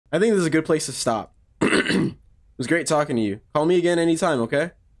I think this is a good place to stop. It was great talking to you. Call me again anytime,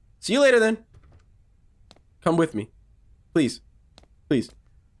 okay? See you later then. Come with me. Please. Please.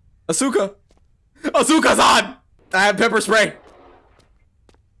 Asuka! Asuka-san! I have pepper spray!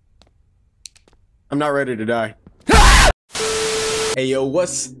 I'm not ready to die. Hey yo,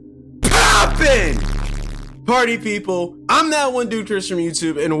 what's poppin'? Party people, I'm that one dude Chris from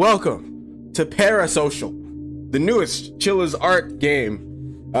YouTube, and welcome to Parasocial, the newest Chilla's art game.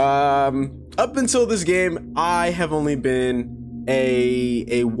 Up until this game, I have only been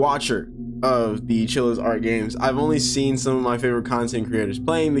a watcher of the Chilla's art games. I've only seen some of my favorite content creators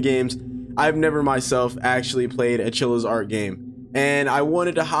playing the games. I've never myself actually played a Chilla's art game, and I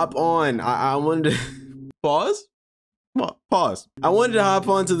wanted to hop on. I wanted to pause. I wanted to hop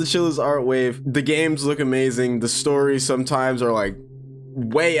onto the Chilla's art wave. The games look amazing. The stories sometimes are like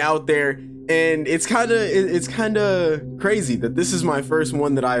way out there, and it's kind of crazy that this is my first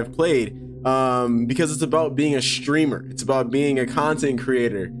one that I've played, because it's about being a streamer. It's about being a content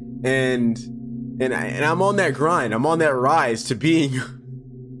creator, and I'm on that grind. I'm on that rise to being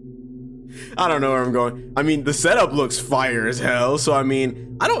I don't know where I'm going. I mean, the setup looks fire as hell, so I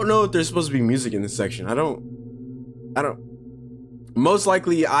mean, I don't know if there's supposed to be music in this section. I don't most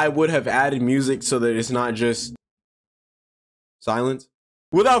likely I would have added music so that it's not just silence.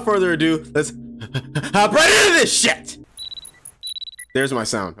 Without further ado, let's hop right into this shit. There's my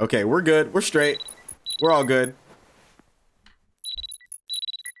sound. Okay, we're good. We're straight. We're all good.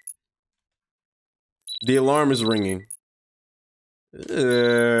 The alarm is ringing.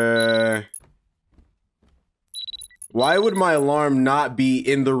 Why would my alarm not be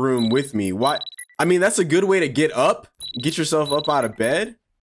in the room with me? What? I mean, that's a good way to get up. Get yourself up out of bed.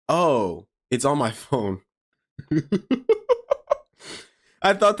 Oh, it's on my phone.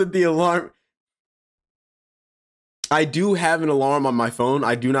 I thought that the alarm... I do have an alarm on my phone.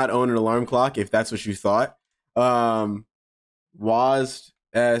 I do not own an alarm clock, if that's what you thought. WASD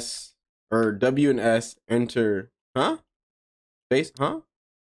S or W and S enter. Huh? Space? Huh?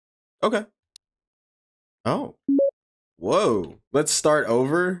 Okay. Oh. Whoa. Let's start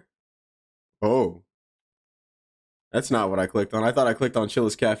over. Oh. That's not what I clicked on. I thought I clicked on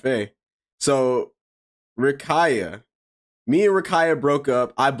Chilla's Cafe. So, Rikaya. Me and Rikaya broke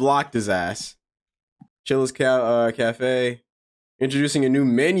up. I blocked his ass. Chilla's Cafe. Introducing a new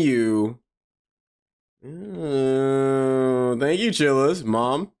menu. Thank you, Chilla's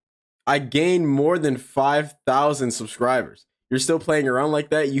mom. I gained more than 5,000 subscribers. You're still playing around like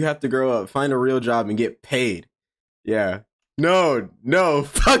that? You have to grow up, find a real job, and get paid. Yeah. No,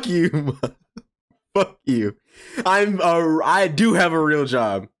 fuck you. Fuck you. I do have a real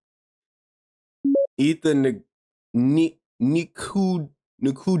job. Eat the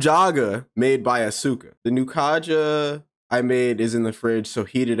Nikujaga made by Asuka. The Nukaja I made is in the fridge, so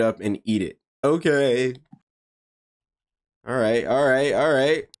heat it up and eat it. Okay. All right.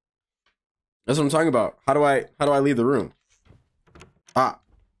 That's what I'm talking about. How do I leave the room? Ah.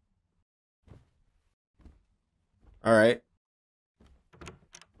 All right.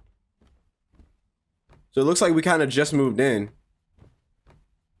 So it looks like we kind of just moved in.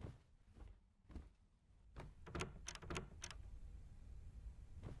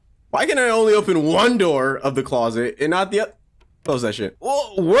 Why can I only open one door of the closet and not the other? Close that shit.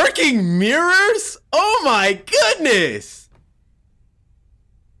 Whoa, working mirrors? Oh my goodness!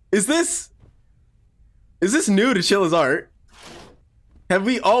 Is this new to Chilla's art? Have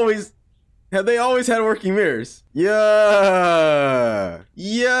they always had working mirrors? Yeah,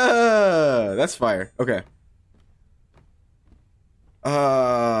 that's fire. Okay.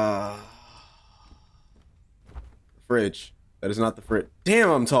 Fridge. That is not the fridge.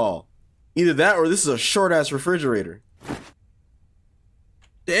 Damn, I'm tall. Either that or this is a short ass refrigerator.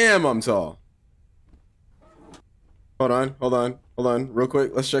 Damn, I'm tall. Hold on, real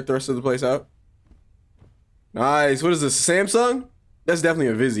quick. Let's check the rest of the place out. Nice. What is this? Samsung? That's definitely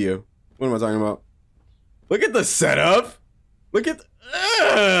a Vizio. What am I talking about? Look at the setup. Look at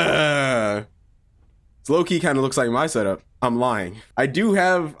it's low key kind of looks like my setup. I'm lying. I do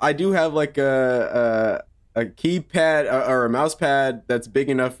have like a keypad or a mouse pad that's big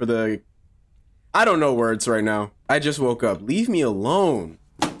enough for the... I don't know words right now. I just woke up. Leave me alone.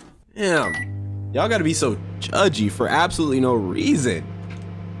 Damn. Y'all gotta be so judgy for absolutely no reason.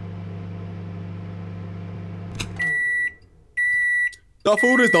 The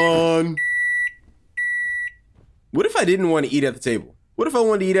food is done. What if I didn't want to eat at the table? What if I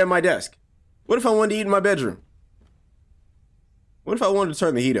wanted to eat at my desk? What if I wanted to eat in my bedroom? What if I wanted to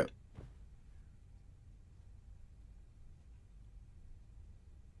turn the heat up?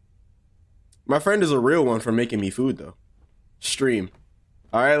 My friend is a real one for making me food, though. Stream.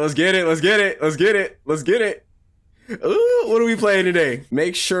 All right, let's get it. Let's get it. Let's get it. Let's get it. Ooh, what are we playing today?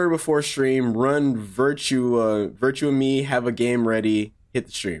 Make sure before stream, run Virtua Me, have a game ready, hit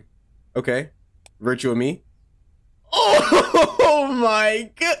the stream. Okay. Virtua Me. Oh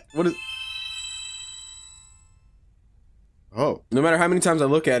my god. What is... Oh, no matter how many times I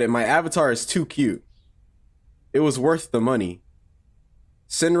look at it, my avatar is too cute. It was worth the money.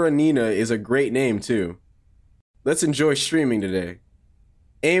 Senra Nina is a great name too. Let's enjoy streaming today.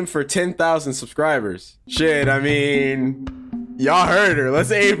 Aim for 10,000 subscribers. Shit, I mean, y'all heard her.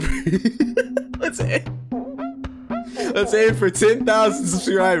 Let's aim for, let's aim for 10,000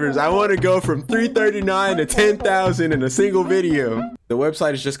 subscribers. I want to go from 339 to 10,000 in a single video. The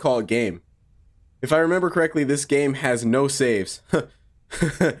website is just called Game. If I remember correctly, this game has no saves.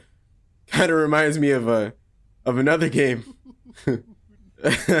 Kind of reminds me of another game.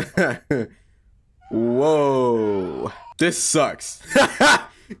 Whoa, this sucks.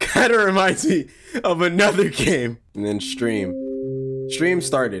 Kind of reminds me of another game. And then stream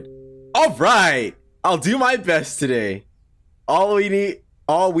started. All right, I'll do my best today. All we need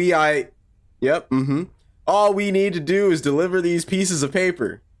to do is deliver these pieces of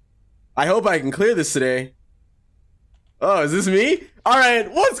paper. I hope I can clear this today. Oh, is this me? All right,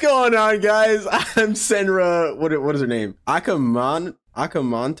 what's going on, guys? I'm Senra. What is her name? Akamanto?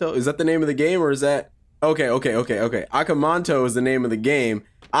 Is that the name of the game, or is that? Okay. Akamanto is the name of the game.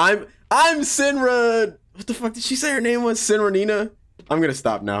 I'm Senra. What the fuck did she say her name was? Senra Nina? I'm gonna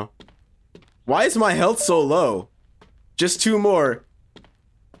stop now. Why is my health so low? Just 2 more.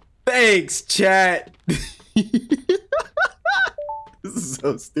 Thanks, chat. This is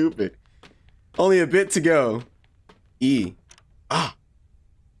so stupid. Only a bit to go. E.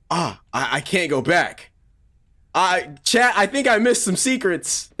 I can't go back. Chat, I think I missed some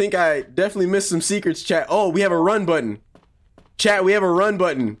secrets. Think I definitely missed some secrets, chat. Oh, we have a run button. Chat, we have a run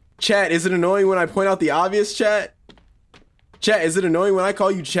button. Chat, is it annoying when I point out the obvious, chat? Chat, is it annoying when I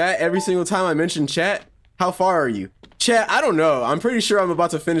call you chat every single time I mention chat? How far are you? Chat, I don't know. I'm pretty sure I'm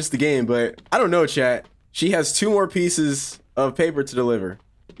about to finish the game, but I don't know, chat. She has 2 more pieces of paper to deliver.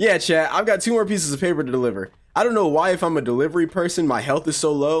 Yeah, chat, I've got 2 more pieces of paper to deliver. I don't know why, if I'm a delivery person, my health is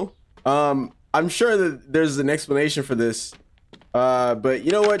so low. I'm sure that there's an explanation for this. But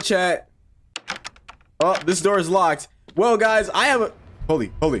you know what, chat? Oh, this door is locked. Well, guys, I have a...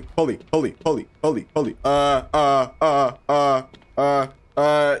 Holy.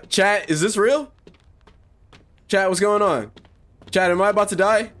 Chat, is this real? Chat, what's going on? Chat, am I about to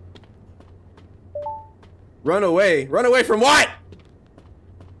die? Run away. Run away from what?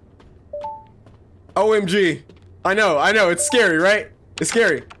 OMG. I know, it's scary, right? It's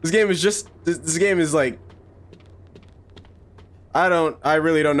scary. This game is just, this game is like, I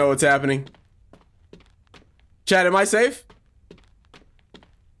really don't know what's happening. Chat, am I safe?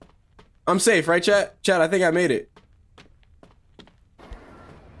 I'm safe, right, chat? Chat, I think I made it.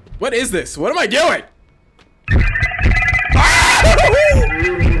 What is this? What am I doing?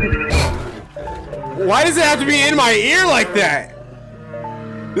 Why does it have to be in my ear like that?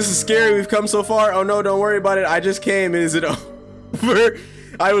 This is scary. We've come so far. Oh no, don't worry about it. I just came. Is it over?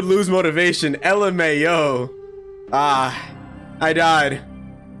 I would lose motivation. LMAO. I died.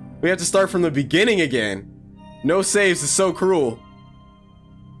 We have to start from the beginning again. No saves is so cruel.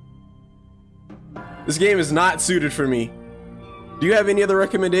 This game is not suited for me. Do you have any other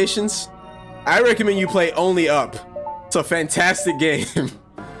recommendations? I recommend you play Only Up. It's a fantastic game.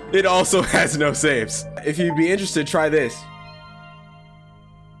 It also has no saves. If you'd be interested, try this.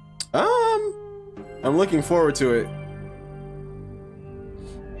 I'm looking forward to it.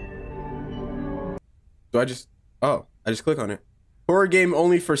 Do I just... Oh, I just click on it. Horror game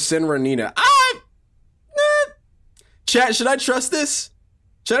only for Senra Nina. Chat, should I trust this?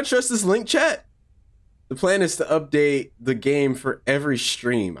 Should I trust this link, chat? The plan is to update the game for every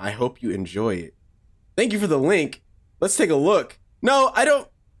stream. I hope you enjoy it. Thank you for the link. Let's take a look. No, I don't...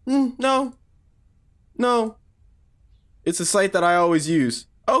 No. It's a site that I always use.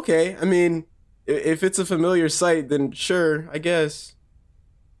 Okay, I mean, if it's a familiar site, then sure, I guess.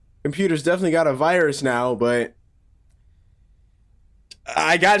 Computer's definitely got a virus now, but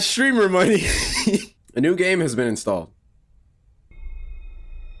I got streamer money. A new game has been installed.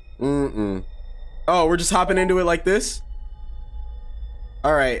 Oh, we're just hopping into it like this?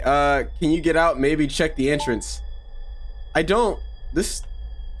 All right, can you get out? Maybe check the entrance. I don't,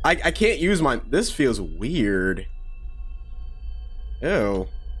 I can't use mine. This feels weird. Ew.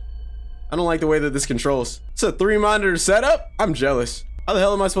 I don't like the way that this controls. It's a 3-monitor setup? I'm jealous. How the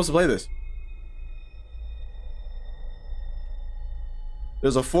hell am I supposed to play this?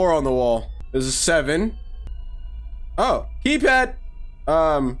 There's a 4 on the wall. There's a 7. Oh, keypad.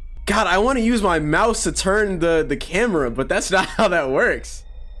 God, I want to use my mouse to turn the camera, but that's not how that works.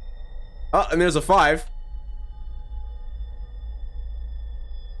 Oh, and there's a 5.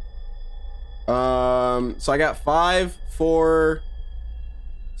 So I got 5, 4,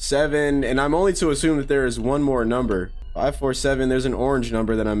 7, and I'm only to assume that there is one more number. 5, 4, 7. There's an orange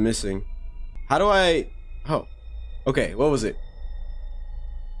number that I'm missing. How do I? Oh, okay. What was it?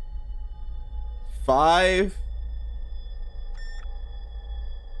 5,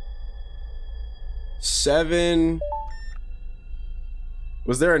 7.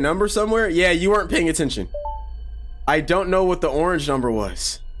 Was there a number somewhere? Yeah, you weren't paying attention. I don't know what the orange number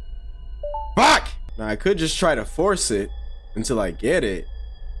was. Fuck! Now I could just try to force it until I get it,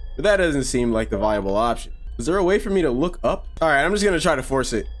 but that doesn't seem like the viable option. Is there a way for me to look up? All right, I'm just gonna try to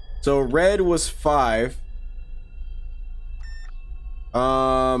force it. So red was 5.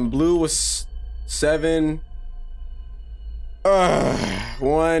 Blue was 7.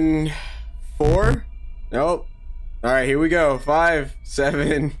 1, 4. Nope. All right, here we go. 5,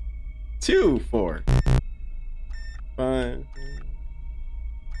 7, 2, 4. 5.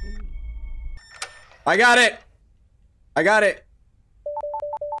 I got it. I got it.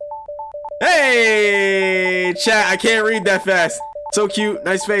 Hey, chat. I can't read that fast. So cute.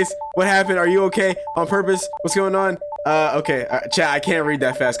 Nice face. What happened? Are you okay? On purpose? What's going on? Okay. Chat, I can't read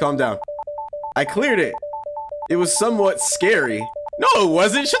that fast. Calm down. I cleared it. It was somewhat scary. No, it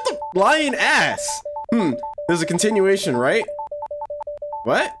wasn't. Shut the lying ass. There's a continuation, right?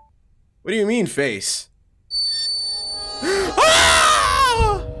 What? What do you mean, face?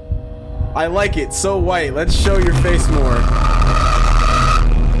 Ah! I like it. So white. Let's show your face more.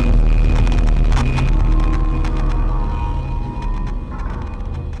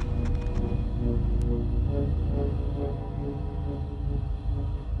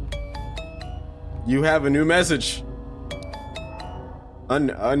 You have a new message.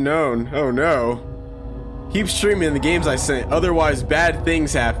 Unknown. Oh no. Keep streaming the games I sent, otherwise bad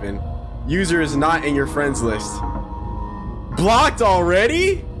things happen. User is not in your friends list. Blocked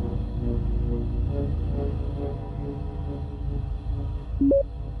already?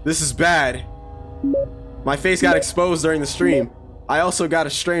 This is bad. My face got exposed during the stream. I also got a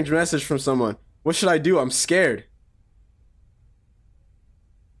strange message from someone. What should I do? I'm scared.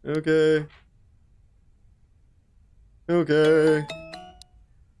 Okay. Okay.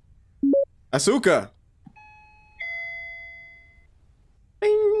 Asuka.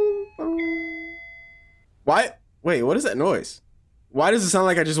 Bing, bong. Why? Wait, what is that noise? Why does it sound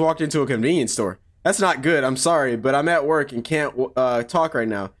like I just walked into a convenience store? That's not good. I'm sorry, but I'm at work and can't talk right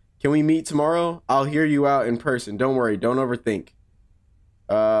now. Can we meet tomorrow? I'll hear you out in person. Don't worry. Don't overthink.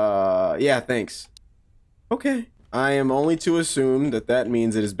 Yeah, thanks. Okay. I am only to assume that that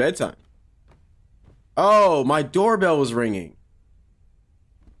means it is bedtime. Oh, my doorbell was ringing.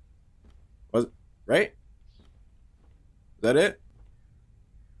 Was it, right? Is that it?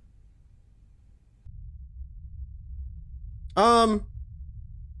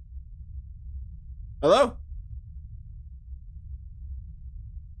 Hello?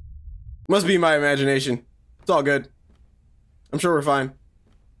 Must be my imagination. It's all good. I'm sure we're fine.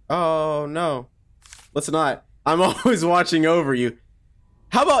 Oh, no. Let's not. I'm always watching over you.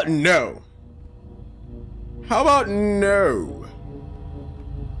 How about no? How about no?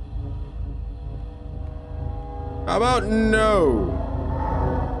 How about no?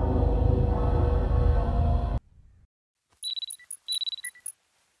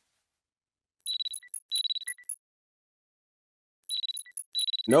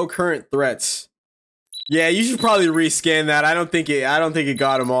 No current threats. Yeah, you should probably rescan that. I don't think it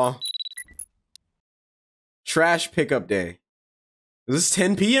got them all. Trash pickup day. Is this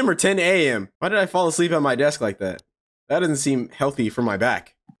 10 p.m. or 10 a.m.? Why did I fall asleep at my desk like that? That doesn't seem healthy for my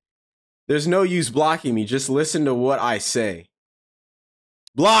back. There's no use blocking me. Just listen to what I say.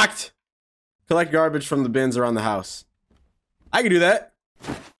 Blocked! Collect garbage from the bins around the house. I can do that.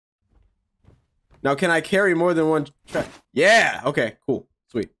 Now, can I carry more than one trash? Yeah! Okay, cool.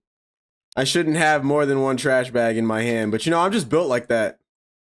 Sweet. I shouldn't have more than one trash bag in my hand, but you know, I'm just built like that.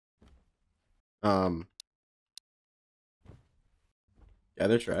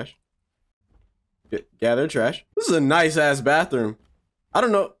 Gather trash. Gather trash. This is a nice ass bathroom. I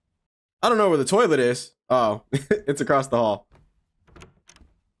don't know where the toilet is. Oh, it's across the hall.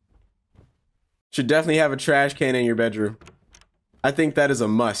 Should definitely have a trash can in your bedroom. I think that is a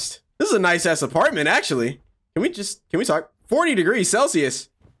must. This is a nice ass apartment, actually. Can we talk? 40 degrees Celsius.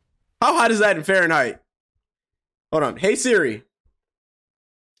 How hot is that in Fahrenheit? Hold on. Hey Siri.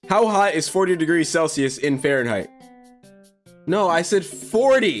 How hot is 40 degrees Celsius in Fahrenheit? No, I said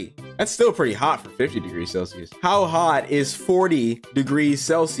 40. That's still pretty hot for 50 degrees Celsius. How hot is 40 degrees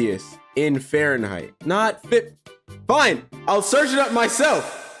Celsius in Fahrenheit? Not fit. Fine, I'll search it up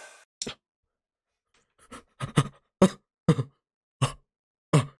myself.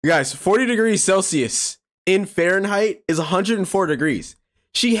 Guys, 40 degrees Celsius in Fahrenheit is 104 degrees.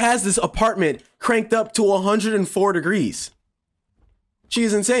 She has this apartment cranked up to 104 degrees. She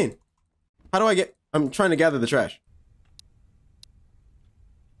is insane. How do I get... I'm trying to gather the trash.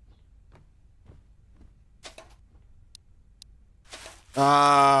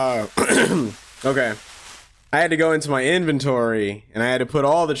 Okay. I had to go into my inventory and I had to put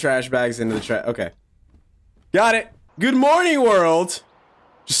all the trash bags into the trash. Okay. Got it. Good morning, world.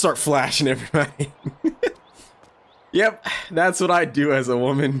 Just start flashing everybody. Yep, that's what I do as a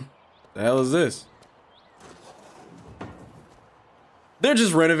woman. The hell is this? They're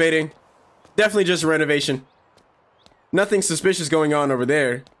just renovating. Definitely just renovation. Nothing suspicious going on over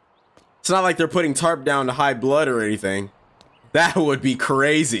there. It's not like they're putting tarp down to hide blood or anything. That would be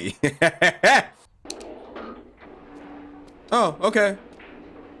crazy. Oh, okay.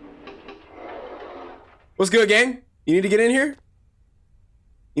 What's good, gang? You need to get in here?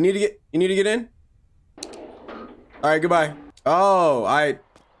 You need to get in? All right, goodbye. Oh,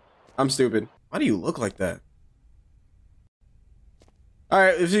 I'm stupid. Why do you look like that? All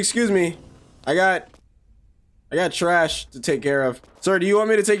right, if you excuse me, I got trash to take care of. Sir, do you want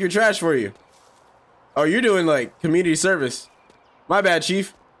me to take your trash for you? Oh, you're doing like community service. My bad,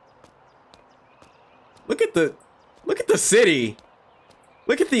 chief. Look at the city.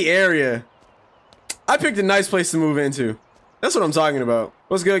 Look at the area. I picked a nice place to move into. That's what I'm talking about.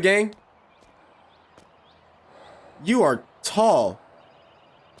 What's good, gang? You are tall.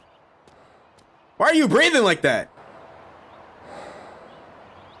 Why are you breathing like that?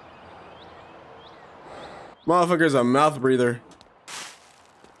 Motherfucker's a mouth breather.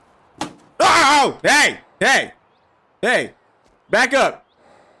 Oh! Hey! Hey! Hey! Back up!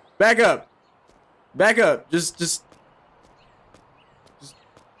 Back up! Back up! Just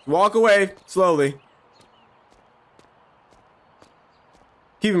walk away slowly.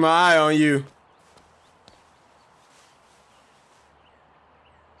 Keeping my eye on you.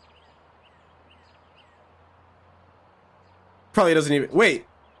 Probably doesn't even... Wait.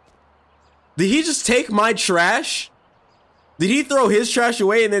 Did he just take my trash? Did he throw his trash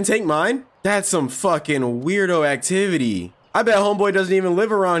away and then take mine? That's some fucking weirdo activity. I bet homeboy doesn't even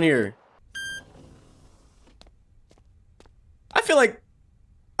live around here. I feel like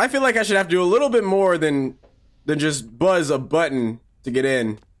I should have to do a little bit more than just buzz a button to get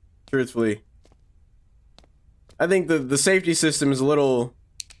in, truthfully. I think the safety system is a little...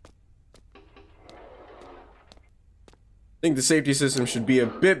 I think the safety system should be a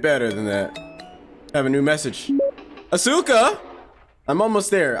bit better than that. Have a new message. Asuka! I'm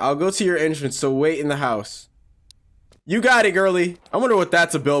almost there. I'll go to your entrance, so wait in the house. You got it, girly. I wonder what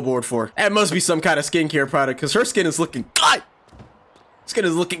that's a billboard for. That must be some kind of skincare product, because her skin is looking good. Skin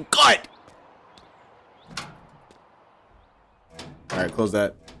is looking good. Alright, close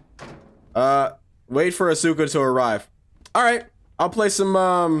that. Wait for Asuka to arrive. Alright, I'll play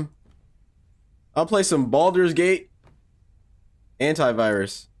some Baldur's Gate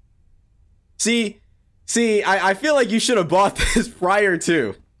antivirus. See, I feel like you should have bought this prior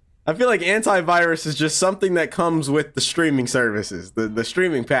to. I feel like antivirus is just something that comes with the streaming services, the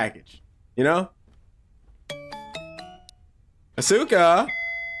streaming package, you know? Asuka,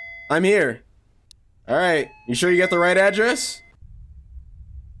 I'm here. All right, you sure you got the right address?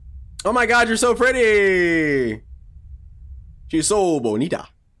 Oh my God, you're so pretty. She's so bonita.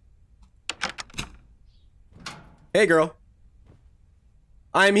 Hey, girl.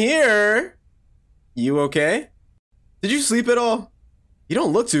 I'm here. You okay? Did you sleep at all? You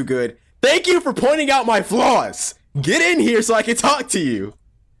don't look too good. Thank you for pointing out my flaws. Get in here so I can talk to you.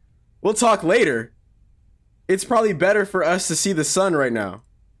 We'll talk later. It's probably better for us to see the sun right now.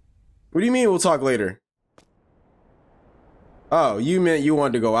 What do you mean we'll talk later? Oh, you meant you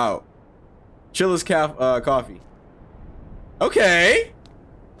wanted to go out. Chilla's coffee. Okay.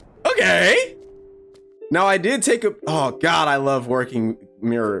 Okay. Now I did take a... Oh God, I love working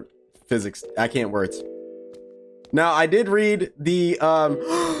mirror physics. I can't words. Now I did read the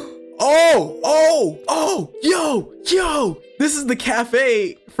yo, this is the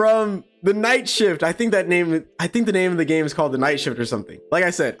cafe from the Night Shift. I think the name of the game is called the Night Shift or something. Like I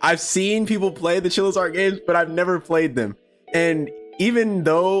said, I've seen people play the Chilla's art games, but I've never played them. And even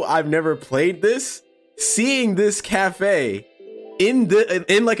though I've never played this, seeing this cafe in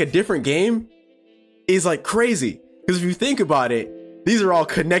like a different game is like crazy. Because if you think about it, these are all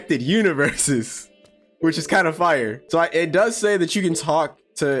connected universes, which is kind of fire. So it does say that you can talk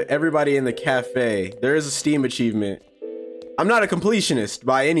to everybody in the cafe. There is a Steam achievement. I'm not a completionist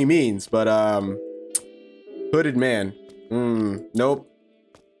by any means, but hooded man. Nope.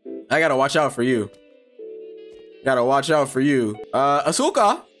 I gotta watch out for you. Gotta watch out for you.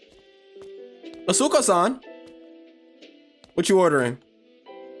 Asuka. Asuka-san. What you ordering?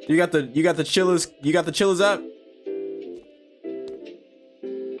 You got the Chillas. You got the Chillas app?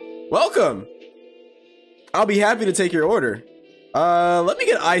 Welcome. I'll be happy to take your order. Let me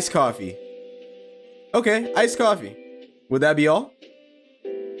get iced coffee. Okay, iced coffee. Would that be all?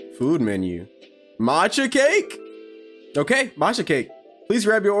 Food menu. Matcha cake? Okay, matcha cake. Please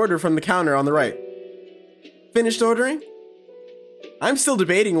grab your order from the counter on the right. Finished ordering? I'm still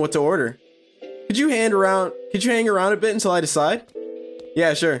debating what to order. Could you hang around a bit until I decide?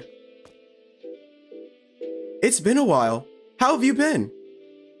 Yeah, sure. It's been a while. How have you been?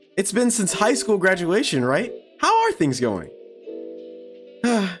 It's been since high school graduation, right? How are things going?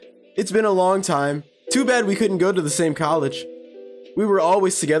 It's been a long time. Too bad we couldn't go to the same college. We were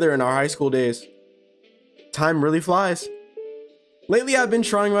always together in our high school days. Time really flies. Lately, I've been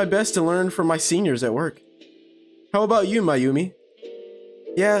trying my best to learn from my seniors at work. How about you, Mayumi?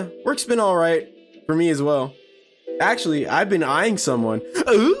 Yeah, work's been alright for me as well. Actually, I've been eyeing someone.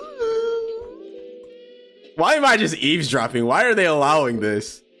 Ooh. Why am I just eavesdropping? Why are they allowing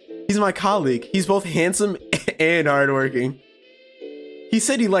this? He's my colleague. He's both handsome and hardworking. He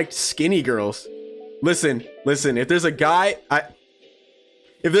said he liked skinny girls. Listen, if there's a guy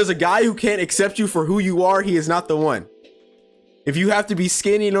who can't accept you for who you are, he is not the one. If you have to be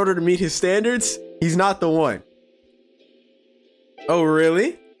skinny in order to meet his standards, he's not the one. Oh,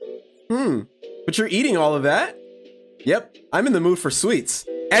 really? But you're eating all of that? Yep, I'm in the mood for sweets.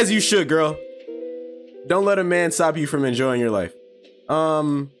 As you should, girl. Don't let a man stop you from enjoying your life.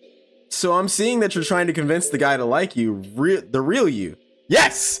 So I'm seeing that you're trying to convince the guy to like you, the real you.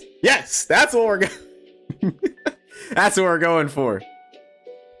 Yes, that's what we're going. That's what we're going for.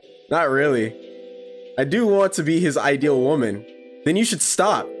 Not really. I do want to be his ideal woman. Then you should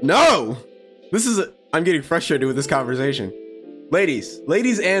stop. No! I'm getting frustrated with this conversation. Ladies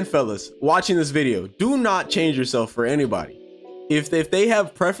and fellas watching this video, do not change yourself for anybody. If they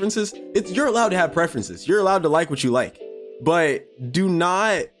have preferences, you're allowed to have preferences. You're allowed to like what you like. But do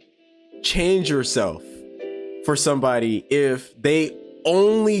not change yourself for somebody if they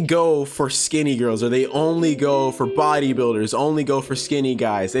only go for skinny girls, or they only go for bodybuilders, only go for skinny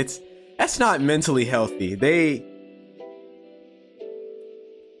guys. That's not mentally healthy.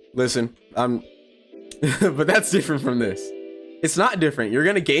 Listen, but that's different from this. It's not different. You're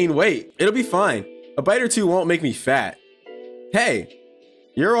gonna gain weight. It'll be fine. A bite or two won't make me fat. Hey,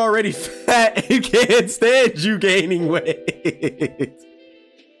 you're already fat and can't stand you gaining weight.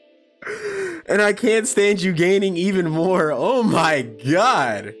 And I can't stand you gaining even more. Oh my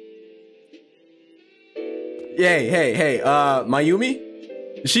god. Hey,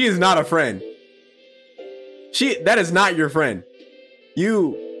 Mayumi? She is not a friend. That is not your friend.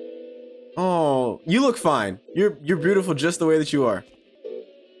 You look fine. You're beautiful just the way that you are.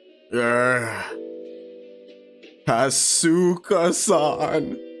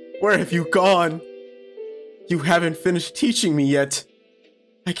 Asuka-san, where have you gone? You haven't finished teaching me yet.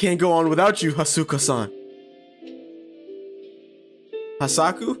 I can't go on without you, Asuka-san.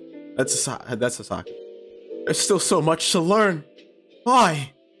 Hasaku? That's Hasaku. There's still so much to learn.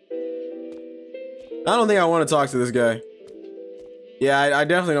 Why? I don't think I want to talk to this guy. Yeah, I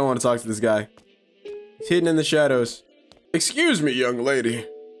definitely don't want to talk to this guy. He's hidden in the shadows. Excuse me, young lady.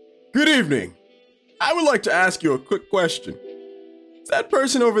 Good evening. I would like to ask you a quick question. Is that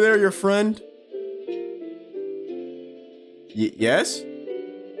person over there your friend? Yes?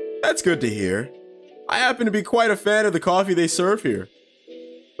 That's good to hear. I happen to be quite a fan of the coffee they serve here.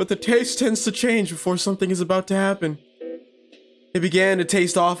 But the taste tends to change before something is about to happen. It began to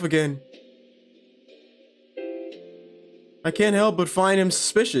taste off again. I can't help but find him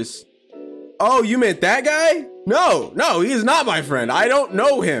suspicious. Oh, you meant that guy? No, he is not my friend. I don't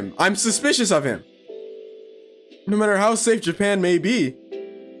know him. I'm suspicious of him. No matter how safe Japan may be,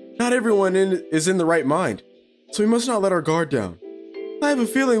 not everyone is in the right mind. So we must not let our guard down. I have a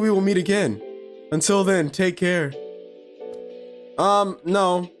feeling we will meet again. Until then, take care.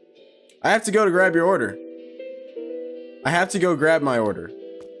 No. I have to go to grab your order. I have to go grab my order.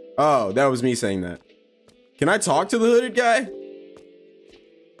 Oh, that was me saying that. Can I talk to the hooded guy?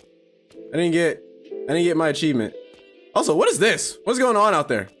 I didn't get my achievement. Also, what is this? What's going on out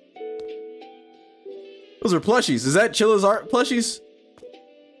there? Those are plushies. Is that Chilla's art plushies?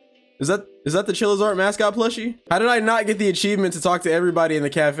 Is that the Chilla's art mascot plushie? How did I not get the achievement to talk to everybody in the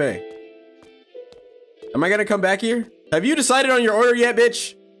cafe? Am I gonna come back here? Have you decided on your order yet,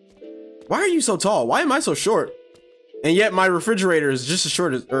 bitch? Why are you so tall? Why am I so short? And yet my refrigerator is just as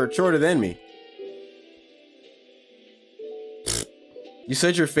short as, or shorter than me. You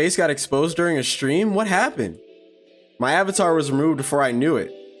said your face got exposed during a stream? What happened? My avatar was removed before I knew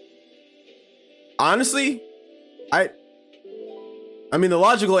it. Honestly, I mean, the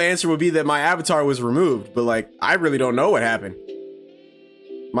logical answer would be that my avatar was removed, but like, I really don't know what happened.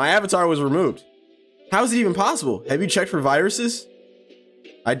 My avatar was removed. How is it even possible? Have you checked for viruses?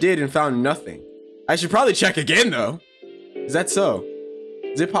 I did and found nothing. I should probably check again though. Is that so?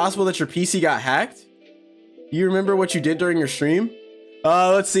 Is it possible that your PC got hacked? Do you remember what you did during your stream?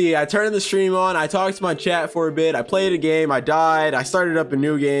 Let's see. I turned the stream on. I talked to my chat for a bit. I played a game. I died. I started up a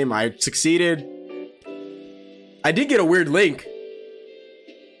new game. I succeeded. I did get a weird link.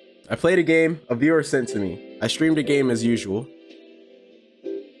 I played a game a viewer sent to me. I streamed a game as usual.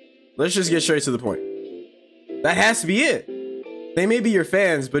 Let's just get straight to the point. That has to be it. They may be your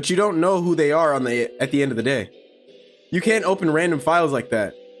fans, but you don't know who they are at the end of the day. You can't open random files like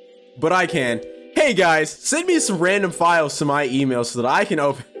that. But I can. Hey guys, send me some random files to my email so that I can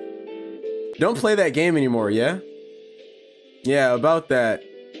open. Don't play that game anymore, yeah? Yeah, about that.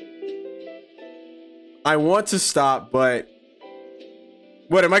 I want to stop, but...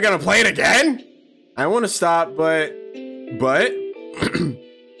 What, am I gonna play it again? I want to stop, but...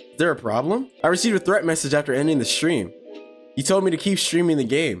 Is there a problem? I received a threat message after ending the stream. You told me to keep streaming the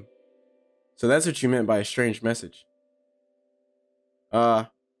game. So that's what you meant by a strange message.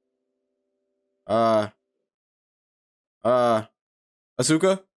 Asuka?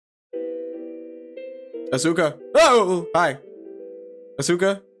 Asuka? Oh, hi.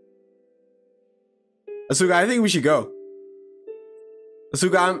 Asuka? Asuka, I think we should go.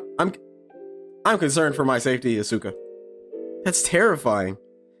 Asuka, I'm concerned for my safety, Asuka. That's terrifying.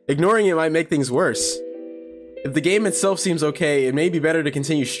 Ignoring it might make things worse. If the game itself seems okay, it may be better to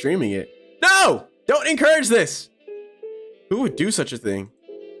continue streaming it. No! Don't encourage this! Who would do such a thing?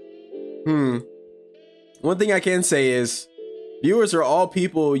 One thing I can say is, viewers are all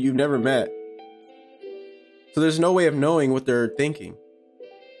people you've never met. So there's no way of knowing what they're thinking.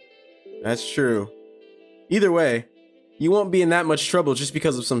 That's true. Either way, you won't be in that much trouble just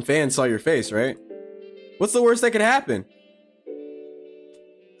because of some fans saw your face, right? What's the worst that could happen?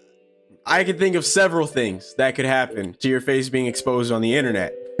 I could think of several things that could happen to your face being exposed on the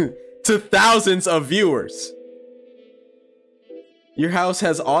internet to thousands of viewers. Your house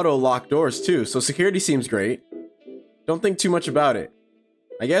has auto lock doors too, so security seems great. Don't think too much about it.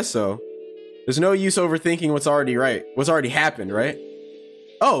 I guess so. There's no use overthinking what's already happened, right?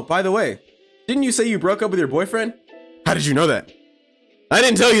 Oh, by the way, didn't you say you broke up with your boyfriend? How did you know that? I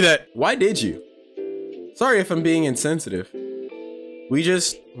didn't tell you that. Why did you? Sorry if I'm being insensitive. We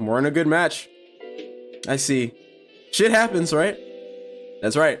just weren't a good match. I see. Shit happens, right?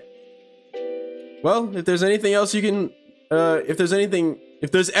 That's right. Well, if there's anything else you can, if there's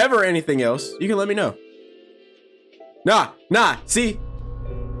ever anything else, you can let me know. Nah, see?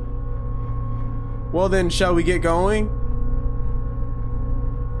 Well then, shall we get going?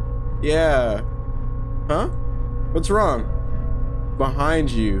 Yeah. Huh? What's wrong? Behind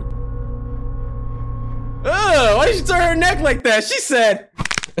you. Oh, why did she turn her neck like that? She said.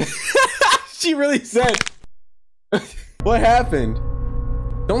 She really said. What happened?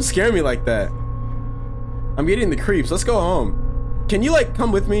 Don't scare me like that. I'm getting the creeps. Let's go home. Can you like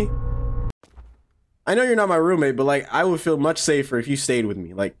come with me? I know you're not my roommate, but like I would feel much safer if you stayed with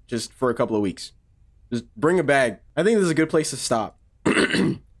me, like just for a couple of weeks. Just bring a bag. I think this is a good place to stop.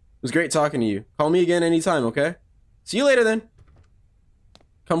 It was great talking to you. Call me again anytime, okay? See you later then.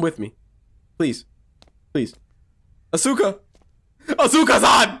 Come with me. Please. Please. Asuka! Asuka's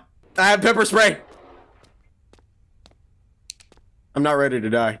on! I have pepper spray. I'm not ready to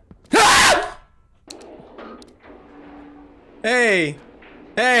die. Ah! Hey!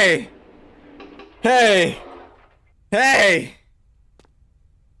 Hey! Hey! Hey!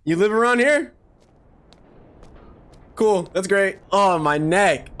 You live around here? Cool, that's great. Oh, my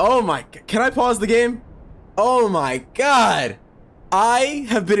neck. Oh my, can I pause the game? Oh my god. I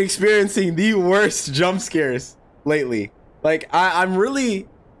have been experiencing the worst jump scares lately. Like, I'm really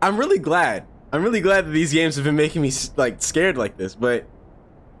glad. I'm really glad that these games have been making me like scared like this, but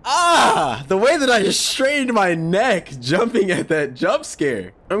the way that I just strained my neck jumping at that jump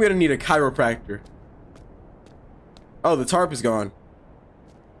scare. I'm gonna need a chiropractor. Oh, the tarp is gone.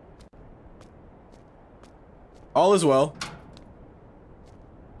 All is well.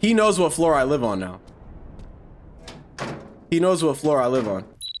 He knows what floor I live on now. He knows what floor I live on.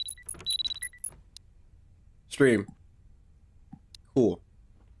 Stream. Cool.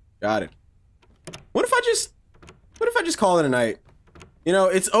 Got it. What if I just... What if I just call it a night? You know,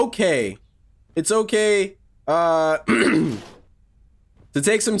 it's okay. It's okay to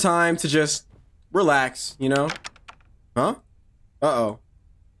take some time to just relax, you know? Huh? Uh-oh.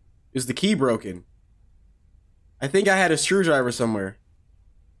 Is the key broken? I think I had a screwdriver somewhere.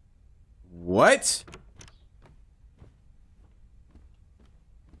 What?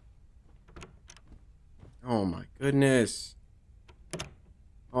 Oh my goodness.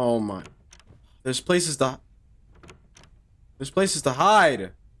 Oh my. There's places to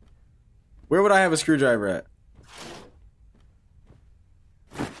hide. Where would I have a screwdriver at?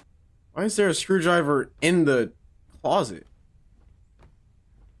 Why is there a screwdriver in the closet?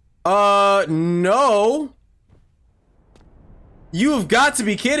 No. You have got to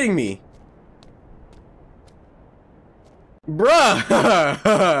be kidding me.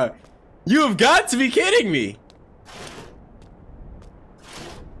 Bruh. You have got to be kidding me.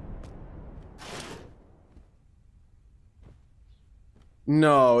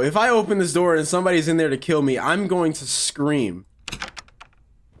 No, if I open this door and somebody's in there to kill me, I'm going to scream.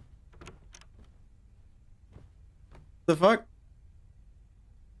 The fuck?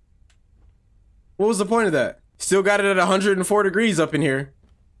 What was the point of that? Still got it at 104 degrees up in here.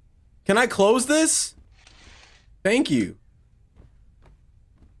 Can I close this? Thank you.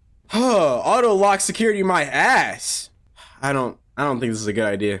 Auto lock security my ass. I don't think this is a good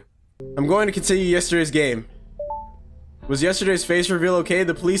idea. I'm going to continue yesterday's game. Was yesterday's face reveal okay?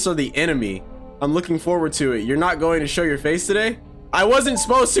 The police are the enemy. I'm looking forward to it. You're not going to show your face today? I wasn't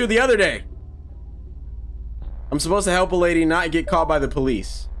supposed to the other day. I'm supposed to help a lady not get caught by the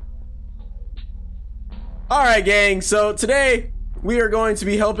police. Alright, gang. So today we are going to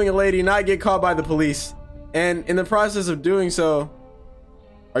be helping a lady not get caught by the police. And in the process of doing so...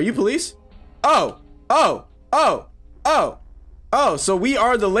 Are you police? Oh, so we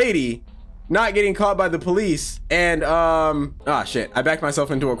are the lady not getting caught by the police. And ah shit, I backed myself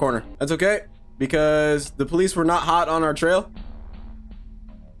into a corner. That's okay, because the police were not hot on our trail.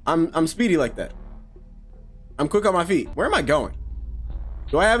 I'm speedy like that. I'm quick on my feet. Where am I going?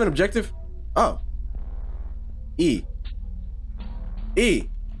 Do I have an objective? Oh. E.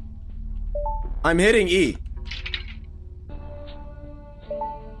 I'm hitting E.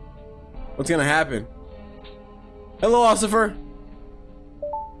 What's gonna happen? Hello, officer.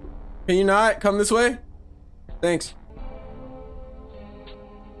 Can you not come this way? Thanks.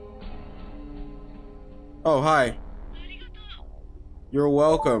 Oh, hi. You're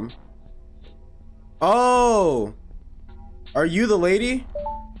welcome. Oh, are you the lady?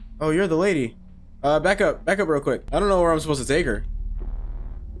 Oh, you're the lady. Back up real quick. I don't know where I'm supposed to take her.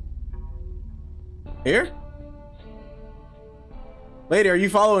 Here? Lady, are you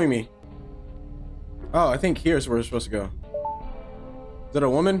following me? Oh, I think here's where we're supposed to go. Is that a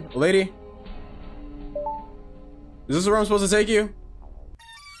woman? A lady? Is this where I'm supposed to take you?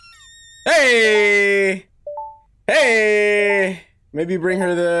 Hey! Hey! Maybe bring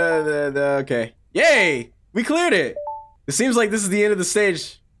her the okay. Yay! We cleared it! It seems like this is the end of the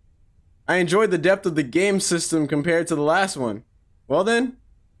stage. I enjoyed the depth of the game system compared to the last one. Well then,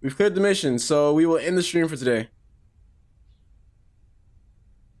 we've cleared the mission, so we will end the stream for today.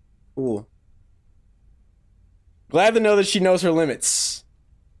 Cool. Glad to know that she knows her limits.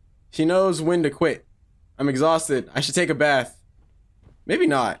 She knows when to quit. I'm exhausted. I should take a bath. Maybe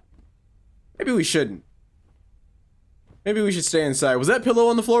not. Maybe we shouldn't. Maybe we should stay inside. Was that pillow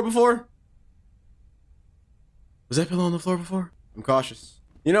on the floor before? Was that pillow on the floor before? I'm cautious.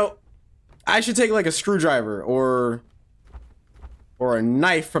 You know, I should take like a screwdriver or a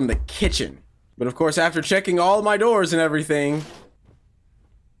knife from the kitchen. But of course, after checking all my doors and everything,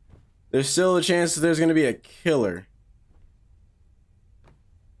 there's still a chance that there's gonna be a killer.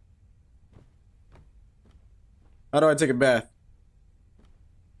 How do I take a bath?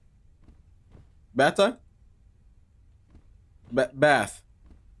 Bath time? Bath.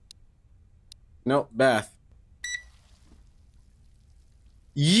 Nope, bath.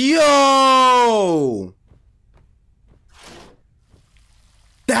 Yo!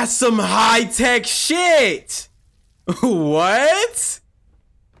 That's some high-tech shit! What?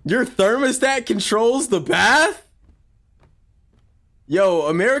 Your thermostat controls the bath? Yo,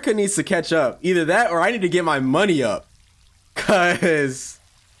 America needs to catch up. Either that or I need to get my money up. Cause...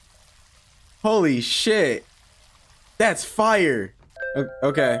 holy shit. That's fire.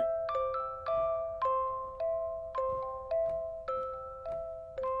 Okay.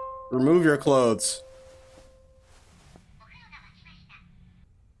 Remove your clothes.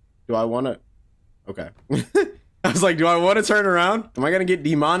 Do I want to? Okay. I was like, do I want to turn around? Am I gonna get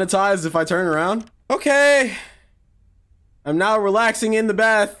demonetized if I turn around? Okay. I'm now relaxing in the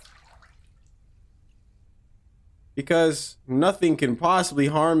bath. because nothing can possibly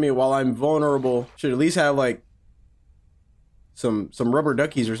harm me while I'm vulnerable. Should at least have like some rubber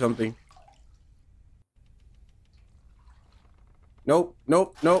duckies or something. Nope,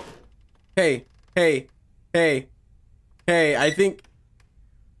 nope, nope. Hey, hey, hey, hey, I think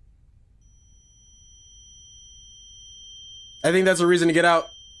that's a reason to get out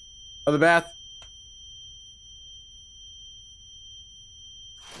of the bath.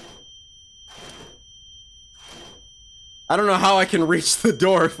 I don't know how I can reach the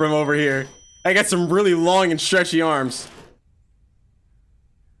door from over here. I got some really long and stretchy arms.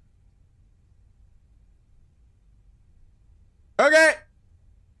 Okay.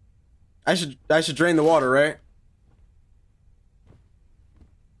 I should drain the water, right?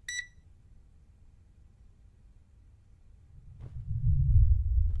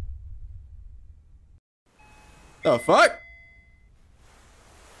 The fuck?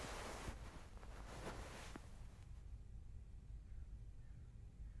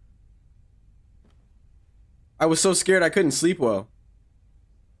 I was so scared I couldn't sleep well.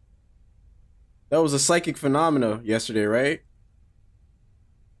 That was a psychic phenomena yesterday, right?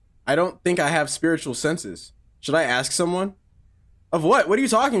 I don't think I have spiritual senses. Should I ask someone? Of what? What are you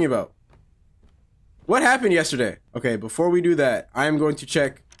talking about? What happened yesterday? Okay, before we do that, I am going to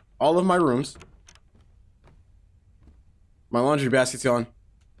check all of my rooms. My laundry basket's gone.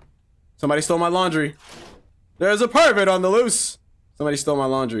 Somebody stole my laundry. There's a pervert on the loose. Somebody stole my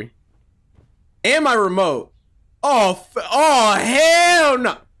laundry. And my remote. Oh, hell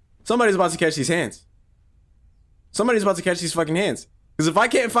no. Somebody's about to catch these hands. Somebody's about to catch these fucking hands. Because if I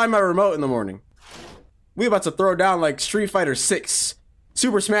can't find my remote in the morning, we about to throw down like Street Fighter 6,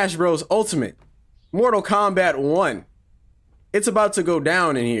 Super Smash Bros. Ultimate, Mortal Kombat 1. It's about to go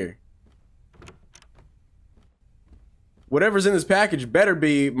down in here. Whatever's in this package better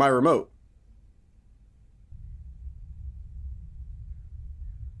be my remote.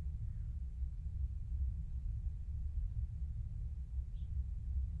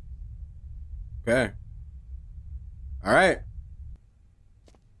 Okay. All right.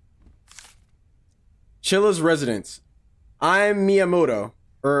 Chilla's residence. I'm Miyamoto,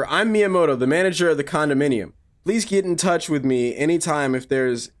 the manager of the condominium. Please get in touch with me anytime if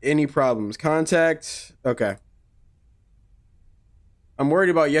there's any problems. Contact. Okay. I'm worried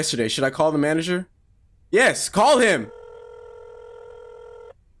about yesterday. Should I call the manager? Yes, call him.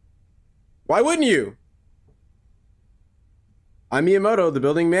 Why wouldn't you? I'm Miyamoto, the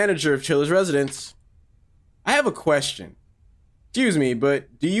building manager of Chilla's residence. I have a question. Excuse me,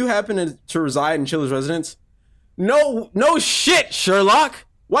 but do you happen to reside in Chilla's residence? No shit, Sherlock.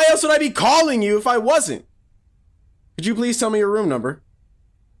 Why else would I be calling you if I wasn't? Could you please tell me your room number?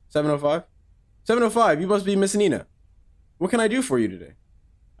 705? 705, you must be Miss Nina. What can I do for you today?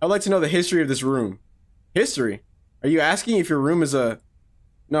 I'd like to know the history of this room. History? Are you asking if your room is a...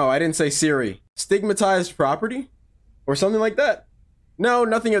 No, I didn't say Siri. Stigmatized property? Or something like that? No,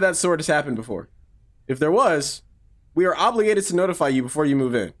 nothing of that sort has happened before. If there was, we are obligated to notify you before you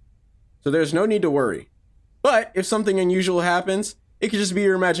move in. So there's no need to worry. But if something unusual happens, it could just be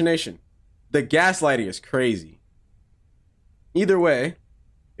your imagination. The gaslighting is crazy. Either way,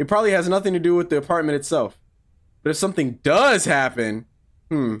 it probably has nothing to do with the apartment itself. But if something does happen,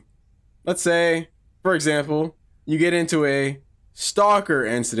 let's say, for example, you get into a stalker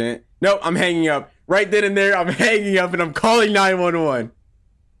incident. Nope, I'm hanging up. Right then and there, I'm hanging up and I'm calling 911.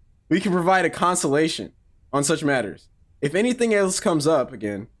 We can provide a consultation on such matters. If anything else comes up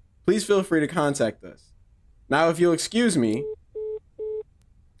again, please feel free to contact us. Now, if you'll excuse me.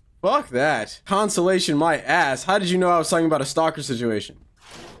 Fuck that. Consolation my ass. How did you know I was talking about a stalker situation?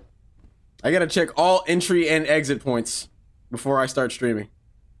 I gotta check all entry and exit points before I start streaming.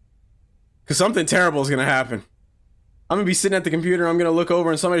 Because something terrible is gonna happen. I'm gonna be sitting at the computer, I'm gonna look over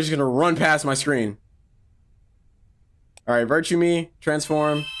and somebody's gonna run past my screen. Alright, virtue me,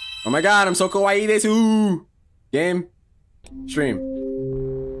 transform. Oh my god, I'm so kawaii desu! Game. Stream.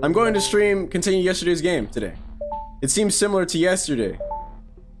 I'm going to continue yesterday's game today. It seems similar to yesterday.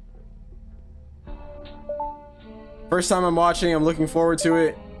 First time I'm watching, I'm looking forward to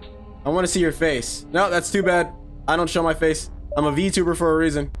it. I want to see your face. No, that's too bad. I don't show my face. I'm a VTuber for a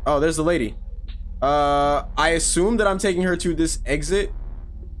reason. Oh, there's the lady. I assume that I'm taking her to this exit.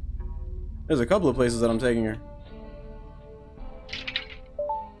 There's a couple of places that I'm taking her.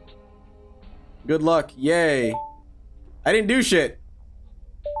 Good luck. Yay. I didn't do shit.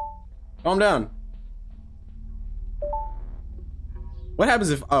 Calm down. What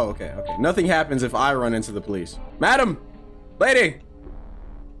happens if... Oh, okay, okay. Nothing happens if I run into the police. Madam! Lady!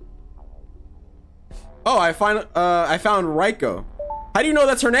 Oh, I found Raiko. How do you know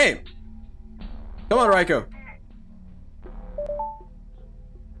that's her name? Come on, Raiko.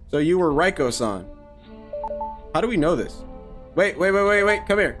 So you were Raiko-san. How do we know this? Wait.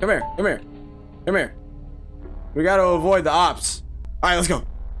 Come here. We gotta avoid the ops. Alright, let's go.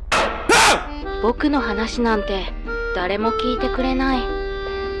 Ah! 僕の話なんて誰も聞いてくれない。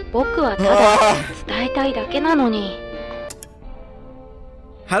僕はただ伝えたいだけなのに。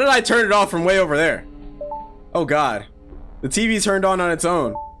How did I turn it off from way over there? Oh god. The TV turned on its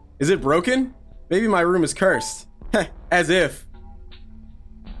own. Is it broken? Maybe my room is cursed. As if.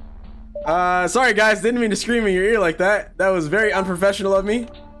 Sorry guys, didn't mean to scream in your ear like that. That was very unprofessional of me.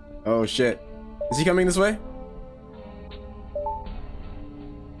 Oh shit. Is he coming this way?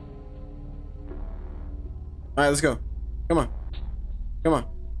 Alright, let's go. Come on. Come on.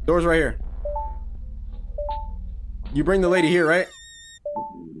 Door's right here. You bring the lady here, right?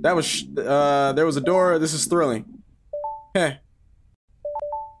 That was, there was a door. This is thrilling. Hey.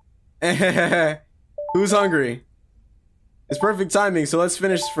 Who's hungry? It's perfect timing, so let's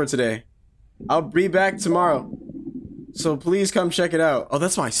finish for today. I'll be back tomorrow. So please come check it out. Oh,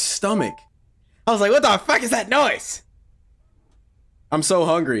 that's my stomach. I was like, what the fuck is that noise? I'm so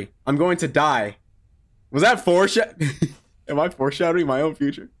hungry. I'm going to die. Was that Am I foreshadowing my own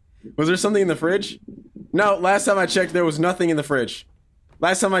future? Was there something in the fridge? No, last time I checked, there was nothing in the fridge.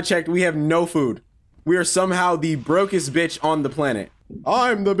 Last time I checked, we have no food. We are somehow the brokest bitch on the planet.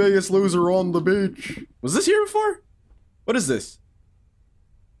 I'm the biggest loser on the beach. Was this here before? What is this?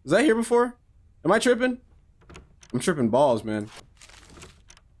 Was that here before? Am I tripping? I'm tripping balls, man.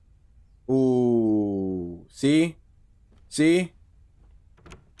 Ooh. See? See?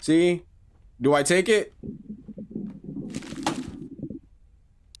 See? Do I take it?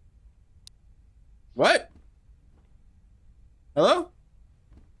 What? Hello?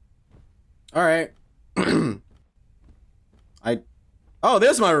 All right. Oh,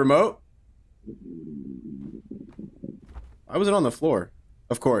 there's my remote. Why was it on the floor?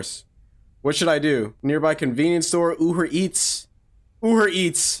 Of course. What should I do? Nearby convenience store, Uber Eats. Uber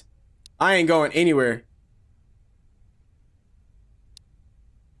Eats. I ain't going anywhere.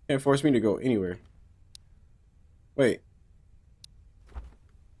 Can't force me to go anywhere. Wait.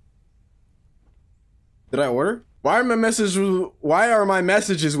 Did I order? Why are my messages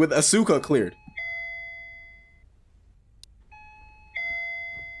with Asuka cleared?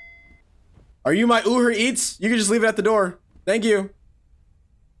 Are you my Uber Eats? You can just leave it at the door. Thank you.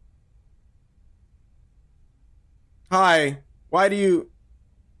 Hi. Why do you...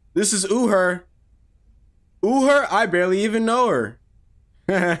 This is Uher. Uher? I barely even know her.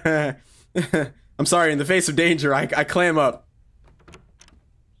 I'm sorry, in the face of danger, I clam up.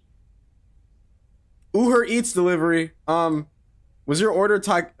 Uher Eats delivery. Was your order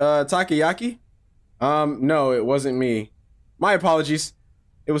takoyaki? No, it wasn't me. My apologies.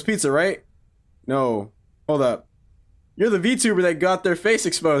 It was pizza, right? No. Hold up. You're the VTuber that got their face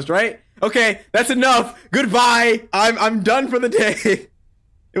exposed, right? Okay, that's enough. Goodbye. I'm done for the day.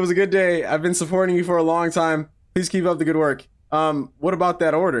 It was a good day. I've been supporting you for a long time. Please keep up the good work. What about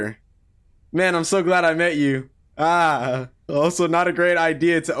that order? Man, I'm so glad I met you. Also not a great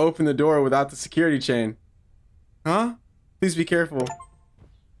idea to open the door without the security chain. Huh? Please be careful.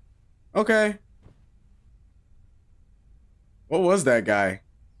 Okay. What was that guy?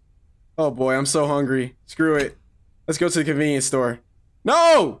 Oh boy, I'm so hungry. Screw it. Let's go to the convenience store.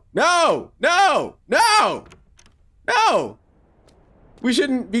 No! No! No! No! No! We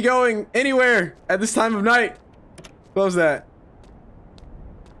shouldn't be going anywhere at this time of night. Close that.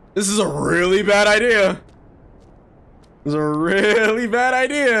 This is a really bad idea. This is a really bad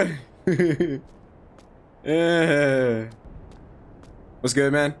idea. Yeah. What's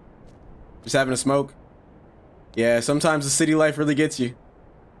good, man? Just having a smoke? Yeah, sometimes the city life really gets you.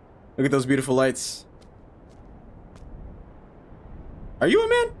 Look at those beautiful lights. Are you a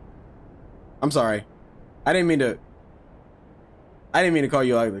man? I'm sorry. I didn't mean to call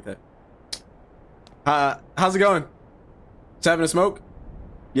you out like that. How's it going? Just having a smoke?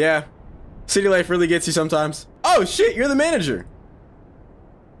 Yeah. City life really gets you sometimes. Oh shit, you're the manager.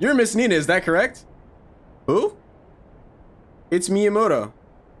 You're Miss Nina, is that correct? Who? It's Miyamoto.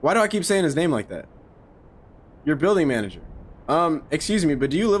 Why do I keep saying his name like that? You're building manager. Excuse me, but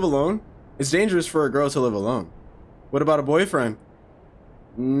do you live alone? It's dangerous for a girl to live alone. What about a boyfriend?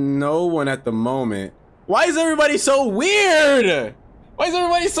 No one at the moment. Why is everybody so weird? Why is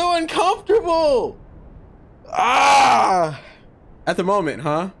everybody so uncomfortable? Ah! At the moment,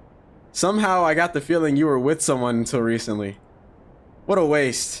 huh? Somehow I got the feeling you were with someone until recently. What a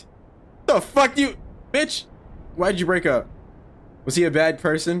waste. The fuck you... Bitch! Why'd you break up? Was he a bad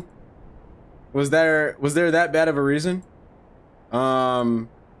person? Was there that bad of a reason? Oh,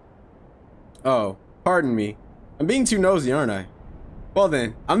 pardon me. I'm being too nosy, aren't I? Well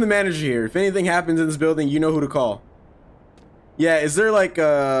then, I'm the manager here. If anything happens in this building, you know who to call. Yeah, is there like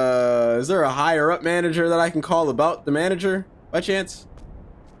is there a higher up manager that I can call about the manager by chance?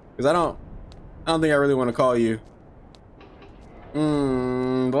 Because I don't think I really want to call you.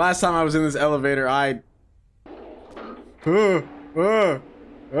 The last time I was in this elevator, whoa,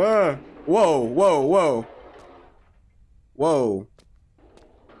 whoa.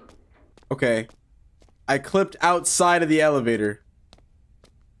 Okay. I clipped outside of the elevator.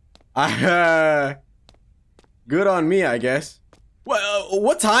 Good on me, I guess.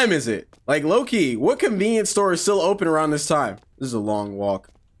 What time is it? Like, low-key, what convenience store is still open around this time? This is a long walk.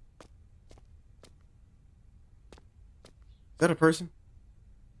 Is that a person?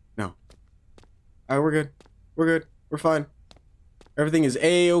 No. Alright, we're good. We're good. We're fine. Everything is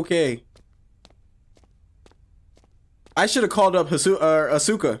A-okay. I should have called up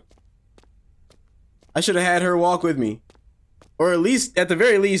Asuka. I should have had her walk with me. Or at least, at the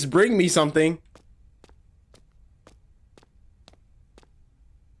very least, bring me something.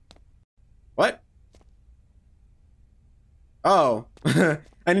 What? Oh. I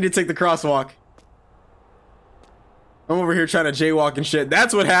need to take the crosswalk. I'm over here trying to jaywalk and shit.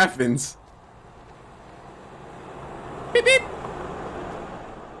 That's what happens. Beep beep.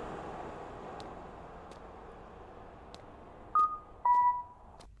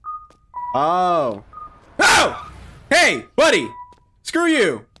 Oh. Oh! Hey, buddy! Screw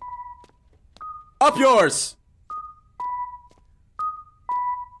you! Up yours!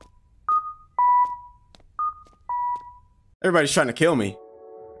 Everybody's trying to kill me.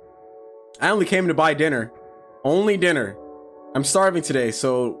 I only came to buy dinner. Only dinner. I'm starving today,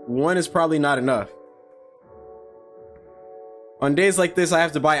 so one is probably not enough. On days like this, I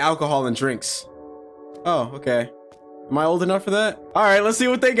have to buy alcohol and drinks. Oh, okay. Am I old enough for that? Alright, let's see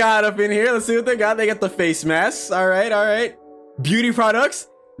what they got up in here. Let's see what they got. They got the face masks. Alright, alright. Beauty products.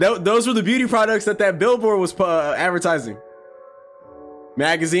 Those were the beauty products that billboard was advertising.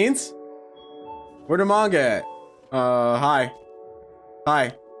 Magazines. Where the manga at? Hi.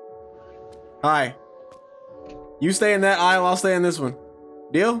 Hi. Hi. You stay in that aisle, I'll stay in this one.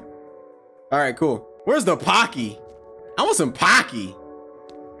 Deal? Alright, cool. Where's the Pocky? I want some Pocky.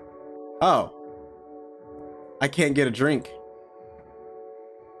 Oh. I can't get a drink.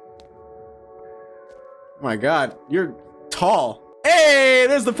 Oh my god, you're tall. Hey,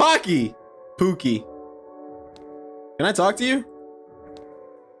 there's the Pocky. Pookie. Can I talk to you?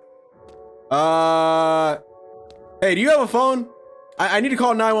 Hey, do you have a phone? I need to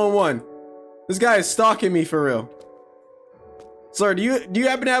call 911. This guy is stalking me for real. Sir, do you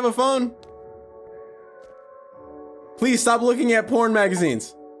happen to have a phone? Please stop looking at porn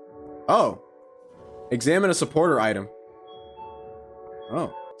magazines. Oh. Examine a supporter item.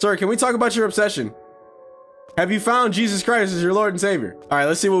 Oh. Sir, can we talk about your obsession? Have you found Jesus Christ as your Lord and Savior? All right,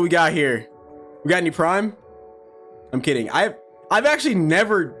 let's see what we got here. We got any Prime? I'm kidding. I've actually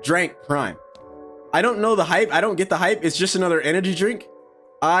never drank Prime. I don't know the hype. I don't get the hype. It's just another energy drink.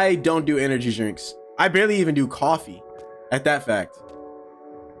 I don't do energy drinks. I barely even do coffee at that fact.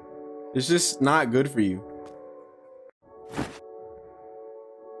 It's just not good for you.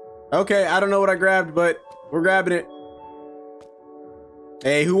 Okay, I don't know what I grabbed, but we're grabbing it.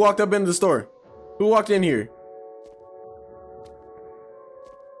 Hey, who walked up into the store? Who walked in here?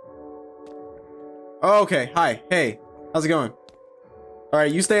 Oh, okay, hi, hey, how's it going? All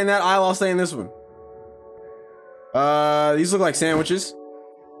right, you stay in that aisle, I'll stay in this one. These look like sandwiches.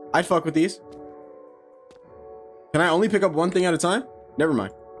 I'd fuck with these. Can I only pick up one thing at a time? Never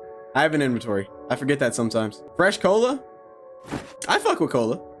mind. I have an inventory. I forget that sometimes. Fresh cola? I fuck with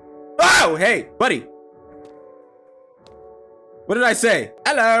cola. Oh, hey, buddy. What did I say?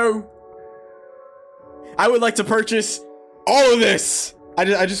 Hello. I would like to purchase all of this.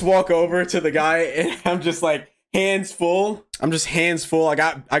 I just walk over to the guy and I'm just like hands full. I'm just hands full. I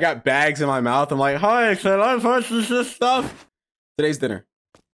got bags in my mouth. I'm like, hi, can I purchase this stuff? Today's dinner.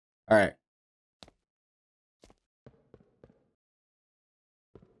 All right.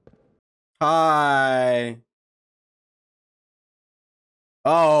 Hi.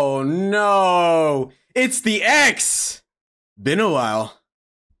 Oh no, it's the ex. Been a while.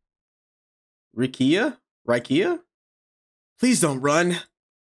 Rikia? Please don't run.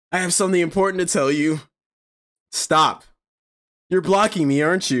 I have something important to tell you. Stop. You're blocking me,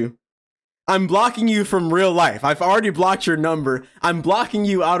 aren't you? I'm blocking you from real life. I've already blocked your number. I'm blocking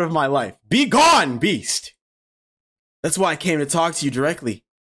you out of my life. Be gone, beast. That's why I came to talk to you directly.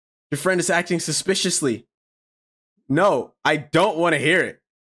 Your friend is acting suspiciously. No, I don't want to hear it.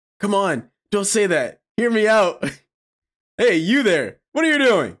 Come on, don't say that. Hear me out. Hey, you there. What are you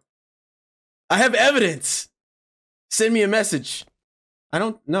doing? I have evidence. Send me a message. I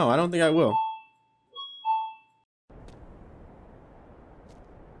don't think I will.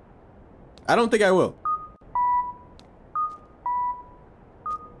 I don't think I will.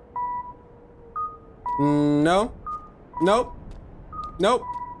 No. Nope. Nope.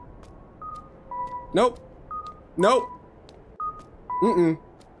 Nope. Nope.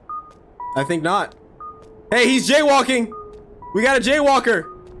 I think not. Hey, he's jaywalking. We got a jaywalker.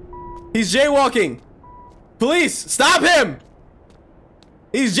 He's jaywalking. Police, stop him.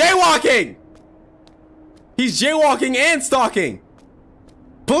 He's jaywalking. He's jaywalking and stalking.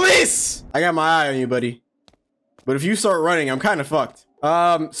 Police! I got my eye on you, buddy. But if you start running, I'm kind of fucked.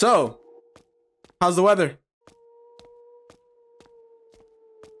 So, how's the weather?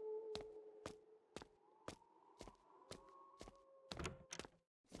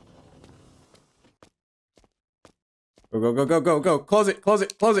 Go, go, go, go, go, go. Close it, close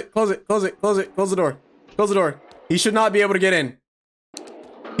it, close it, close it, close it, close it, close the door. Close the door. He should not be able to get in.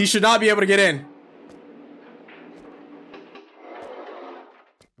 He should not be able to get in.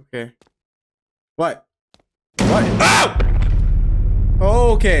 Okay. What? What?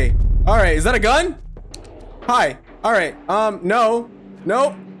 Oh! Okay. Alright, is that a gun? Hi. Alright. No.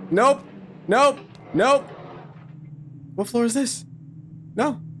 Nope. Nope. Nope. Nope. What floor is this?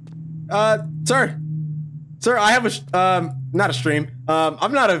 No. Sir. Sir, I have a, not a stream.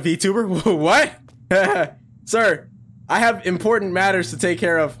 I'm not a VTuber. What? Sir, I have important matters to take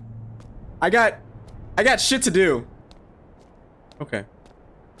care of. I got shit to do. Okay.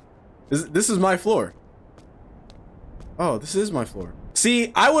 This is my floor. Oh, this is my floor.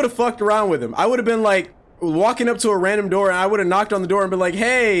 See, I would have fucked around with him. I would have been like walking up to a random door and I would have knocked on the door and been like,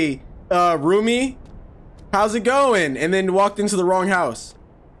 hey, roomie, how's it going? And then walked into the wrong house.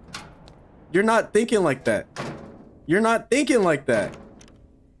 You're not thinking like that. You're not thinking like that.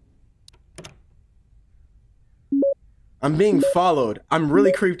 I'm being followed. I'm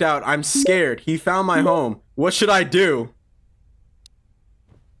really creeped out. I'm scared. He found my home. What should I do?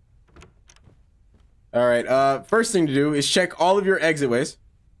 All right, first thing to do is check all of your exit ways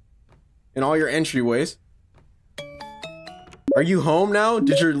and all your entryways. Are you home now?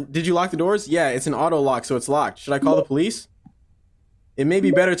 Did you lock the doors? Yeah, it's an auto lock, so it's locked. Should I call the police? It may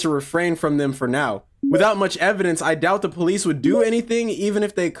be better to refrain from them for now. Without much evidence, I doubt the police would do anything. Even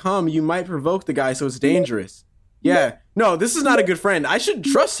if they come, you might provoke the guy, so it's dangerous. Yeah, no, this is not a good friend. I should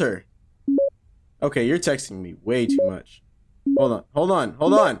trust her. Okay, you're texting me way too much. Hold on, hold on,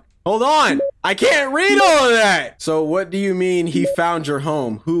 hold on. Hold on! I can't read all of that! So what do you mean he found your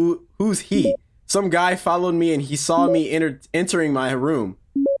home? Who's he? Some guy followed me and he saw me entering my room.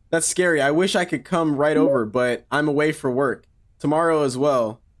 That's scary. I wish I could come right over, but I'm away for work. Tomorrow as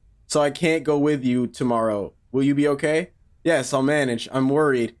well. So I can't go with you tomorrow. Will you be okay? Yes, I'll manage. I'm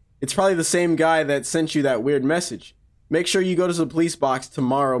worried. It's probably the same guy that sent you that weird message. Make sure you go to the police box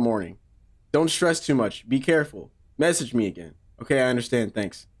tomorrow morning. Don't stress too much. Be careful. Message me again. Okay, I understand.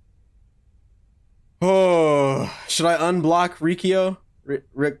 Thanks. Oh, should I unblock Rikio?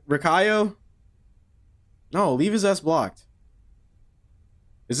 Rikayo? No, leave his ass blocked.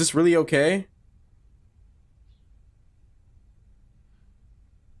 Is this really okay?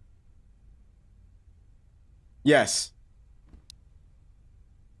 Yes.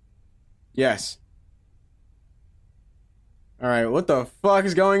 Yes. Alright, what the fuck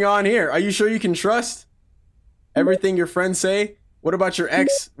is going on here? Are you sure you can trust everything your friends say? What about your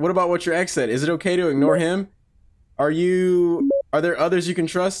ex? What about what your ex said? Is it okay to ignore him? Are there others you can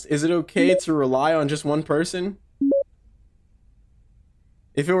trust? Is it okay to rely on just one person?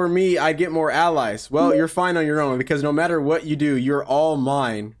 If it were me, I'd get more allies. Well, you're fine on your own because no matter what you do, you're all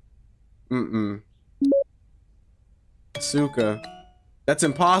mine. Suka. That's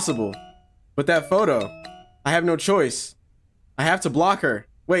impossible. But that photo, I have no choice. I have to block her.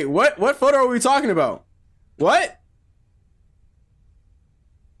 Wait, what photo are we talking about? What?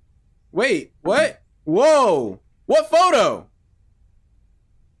 Wait, what? Whoa! What photo?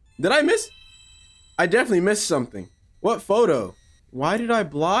 Did I miss? I definitely missed something. What photo? Why did I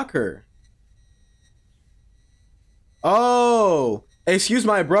block her? Oh! Excuse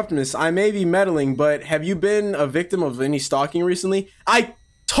my abruptness. I may be meddling, but have you been a victim of any stalking recently? I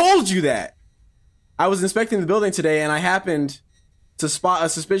told you that! I was inspecting the building today and I happened to spot a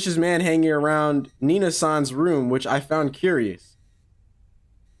suspicious man hanging around Nina-san's room, which I found curious.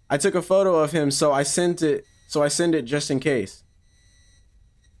 I took a photo of him, so I sent it just in case.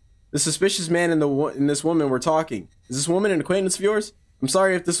 The suspicious man and this woman were talking. Is this woman an acquaintance of yours? I'm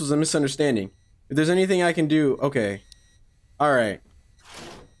sorry if this was a misunderstanding. If there's anything I can do, okay. Alright.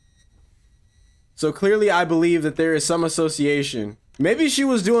 So clearly I believe that there is some association. Maybe she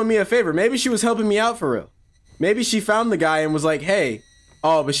was doing me a favor. Maybe she was helping me out for real. Maybe she found the guy and was like, hey,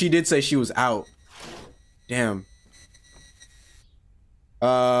 Oh, but she did say she was out. Damn.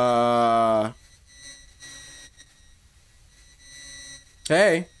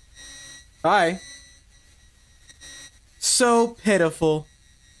 Hey. Hi. So pitiful.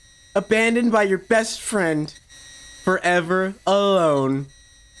 Abandoned by your best friend. Forever alone.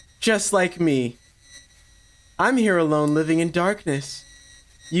 Just like me. I'm here alone living in darkness.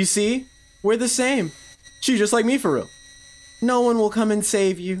 You see? We're the same. She's just like me for real. No one will come and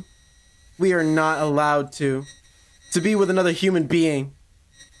save you. We are not allowed to. To be with another human being.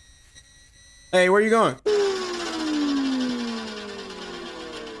 Hey, where are you going?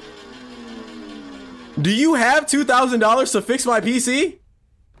 Do you have $2,000 to fix my PC?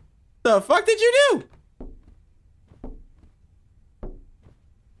 The fuck did you do?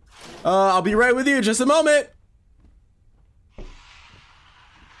 I'll be right with you in just a moment.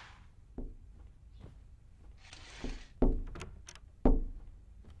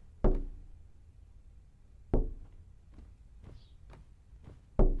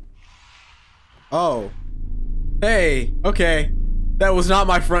 Oh. Hey, okay. That was not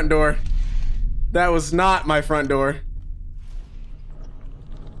my front door. That was not my front door.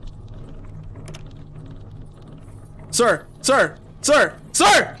 Sir, sir, sir,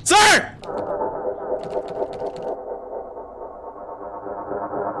 sir, sir!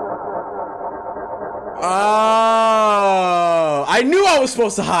 Oh, I knew I was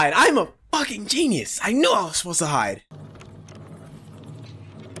supposed to hide. I'm a fucking genius. I knew I was supposed to hide.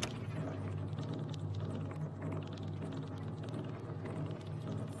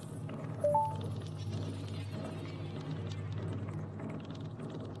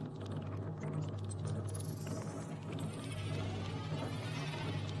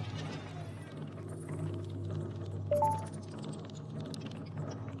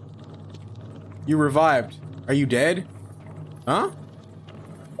 You revived. Are you dead? Huh?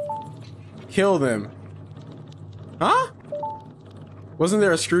 Kill them. Huh? Wasn't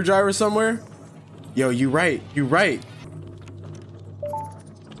there a screwdriver somewhere? Yo, you right. You right.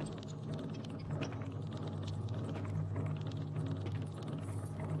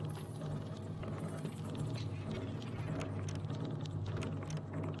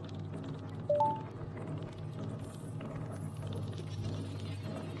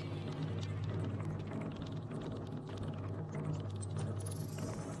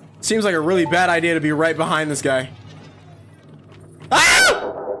 Seems like a really bad idea to be right behind this guy.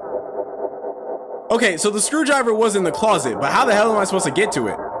 Ah! Okay, so the screwdriver was in the closet, but how the hell am I supposed to get to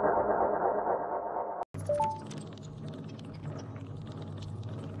it?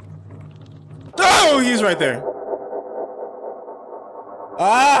 Oh, he's right there.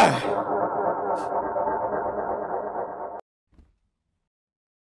 Ah!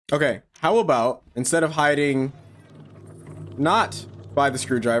 Okay, how about instead of hiding not by the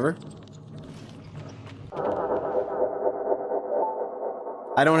screwdriver,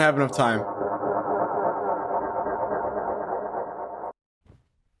 I don't have enough time.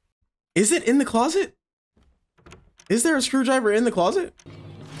 Is it in the closet? Is there a screwdriver in the closet?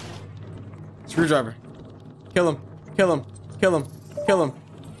 Screwdriver. Kill him. Kill him. Kill him. Kill him.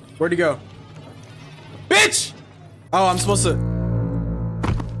 Where'd he go? Bitch! Oh, I'm supposed to...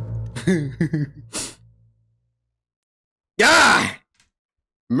 Ah!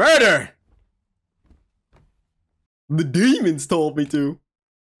 Murder! The demons told me to.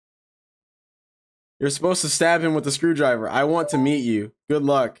 You're supposed to stab him with the screwdriver. I want to meet you. Good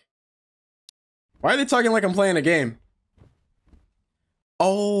luck. Why are they talking like I'm playing a game?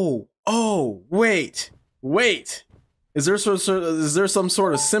 Oh, wait. Is there some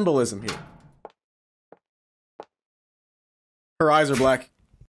sort of symbolism here? Her eyes are black.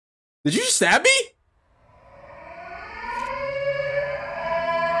 Did you just stab me?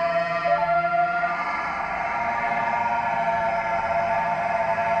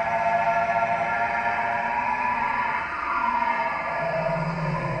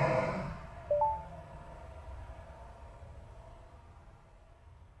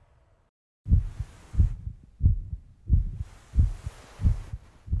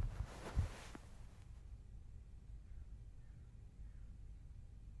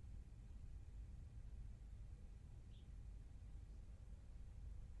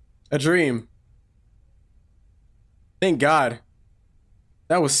 A dream. Thank God.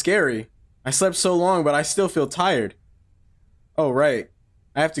 That was scary. I slept so long, but I still feel tired. Oh, right.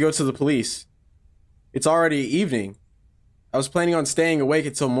 I have to go to the police. It's already evening. I was planning on staying awake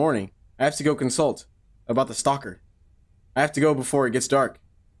until morning. I have to go consult about the stalker. I have to go before it gets dark.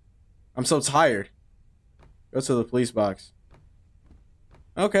 I'm so tired. Go to the police box.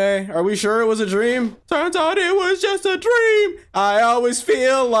 Okay, are we sure it was a dream? Turns out it was just a dream. I always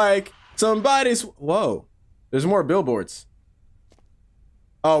feel like somebody's... Whoa, there's more billboards.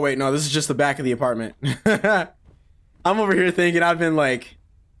 Oh wait, no, this is just the back of the apartment. I'm over here thinking I've been like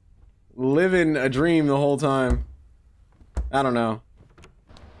living a dream the whole time. I don't know.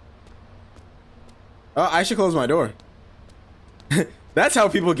 Oh, I should close my door. That's how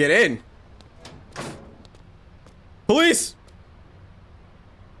people get in. Police!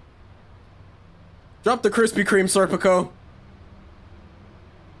 Drop the Krispy Kreme, Serpico.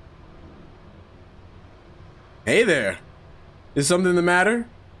 Hey there. Is something the matter?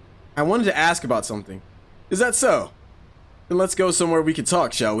 I wanted to ask about something. Is that so? Then let's go somewhere we can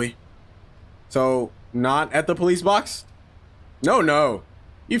talk, shall we? So, not at the police box? No.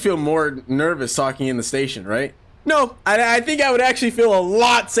 You feel more nervous talking in the station, right? No, I think I would actually feel a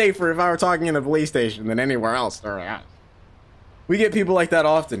lot safer if I were talking in the police station than anywhere else. We get people like that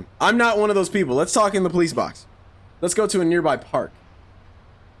often. I'm not one of those people. Let's talk in the police box. Let's go to a nearby park.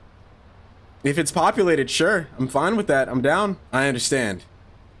 If it's populated, sure. I'm fine with that. I'm down. I understand.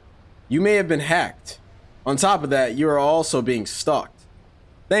 You may have been hacked. On top of that, you are also being stalked.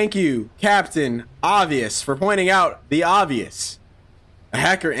 Thank you, Captain Obvious, for pointing out the obvious. A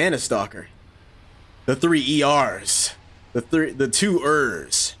hacker and a stalker. The three ERs. The two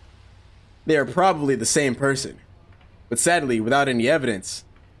ERs. They are probably the same person. But sadly, without any evidence,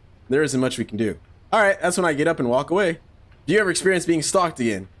 there isn't much we can do. Alright, that's when I get up and walk away. Do you ever experience being stalked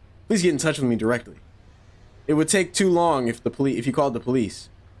again? Please get in touch with me directly. It would take too long if you called the police.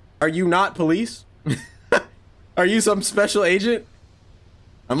 Are you not police? Are you some special agent?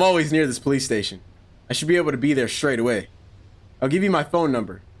 I'm always near this police station. I should be able to be there straight away. I'll give you my phone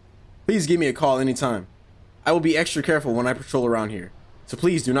number. Please give me a call anytime. I will be extra careful when I patrol around here. So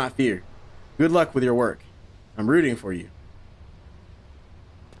please do not fear. Good luck with your work. I'm rooting for you.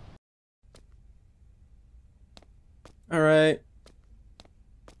 Alright.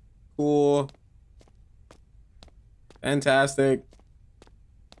 Cool. Fantastic.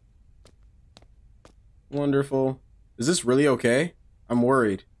 Wonderful. Is this really okay? I'm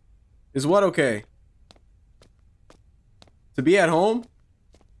worried. Is what okay? To be at home?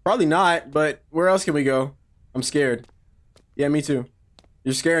 Probably not, but where else can we go? I'm scared. Yeah, me too.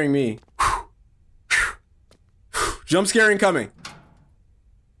 You're scaring me. Jump scare incoming.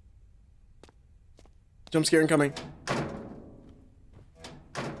 Jump scare incoming.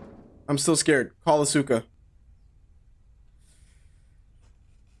 I'm still scared. Call Asuka.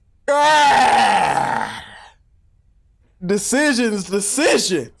 Ah! Decisions.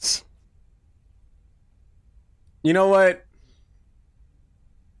 You know what?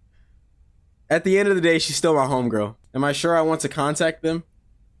 At the end of the day, she's still my homegirl. Am I sure I want to contact them?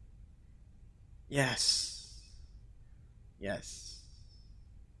 Yes.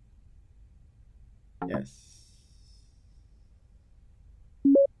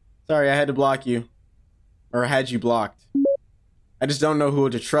 Sorry, I had to block you. Or had you blocked. I just don't know who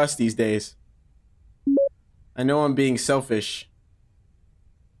to trust these days. I know I'm being selfish.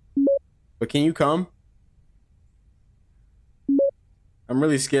 But can you come? I'm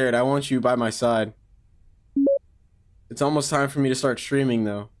really scared. I want you by my side. It's almost time for me to start streaming,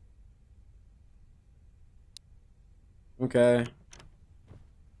 though. Okay.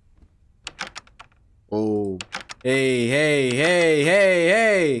 Oh. Hey.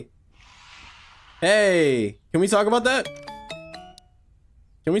 Hey. Can we talk about that?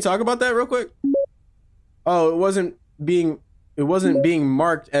 Can we talk about that real quick? Oh, it wasn't being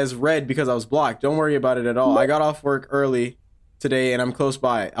marked as red because I was blocked. Don't worry about it at all. I got off work early today and I'm close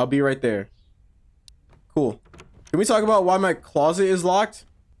by. I'll be right there. Cool. Can we talk about why my closet is locked?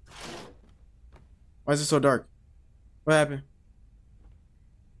 Why is it so dark? What happened?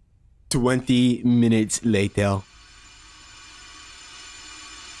 20 minutes later.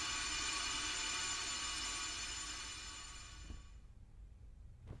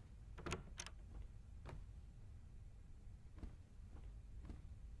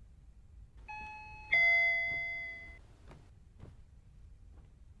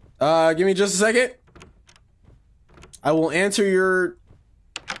 Give me just a second. I will answer your...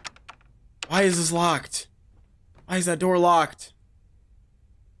 Why is this locked? Why is that door locked?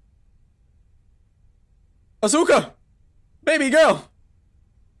 Asuka! Baby girl!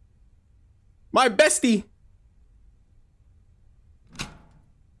 My bestie!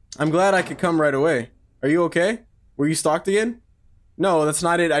 I'm glad I could come right away. Are you okay? Were you stalked again? No, that's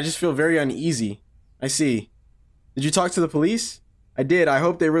not it. I just feel very uneasy. I see. Did you talk to the police? I did. I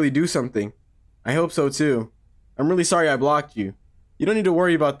hope they really do something. I hope so too. I'm really sorry I blocked you. You don't need to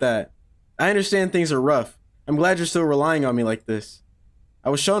worry about that. I understand things are rough. I'm glad you're still relying on me like this. I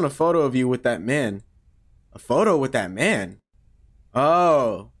was shown a photo of you with that man. A photo with that man?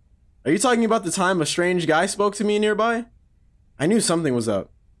 Oh. Are you talking about the time a strange guy spoke to me nearby? I knew something was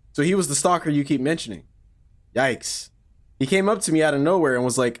up. So he was the stalker you keep mentioning. Yikes. He came up to me out of nowhere and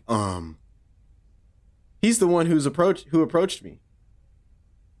was like, He's the one who approached me.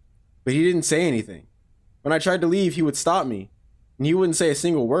 But he didn't say anything. When I tried to leave, he would stop me. And he wouldn't say a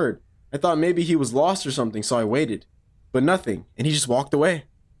single word. I thought maybe he was lost or something, so I waited. But nothing, and he just walked away.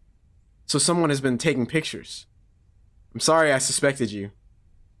 So someone has been taking pictures. I'm sorry I suspected you.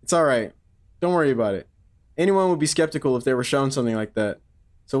 It's alright. Don't worry about it. Anyone would be skeptical if they were shown something like that.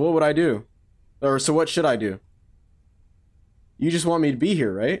 So what would I do? Or so what should I do? You just want me to be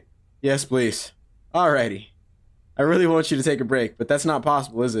here, right? Yes, please. Alrighty. I really want you to take a break, but that's not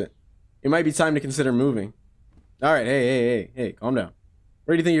possible, is it? It might be time to consider moving. Alright, hey, calm down.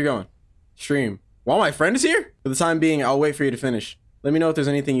 Where do you think you're going? Stream. While my friend is here? For the time being, I'll wait for you to finish. Let me know if there's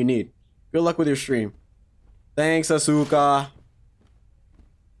anything you need. Good luck with your stream. Thanks, Asuka.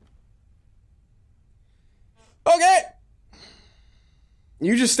 Okay.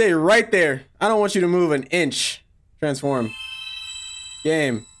 You just stay right there. I don't want you to move an inch. Transform.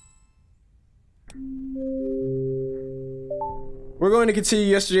 Game. We're going to continue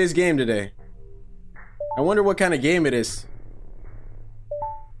yesterday's game today. I wonder what kind of game it is.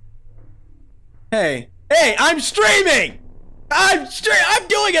 Hey, I'm streaming! I'm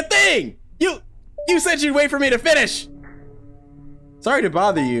doing a thing! You said you'd wait for me to finish! Sorry to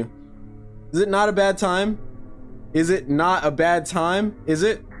bother you. Is it not a bad time? Is it not a bad time? Is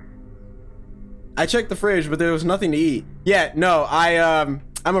it? I checked the fridge, but there was nothing to eat. Yeah, no, I'm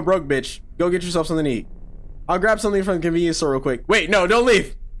a broke bitch. Go get yourself something to eat. I'll grab something from the convenience store real quick. Wait, no, don't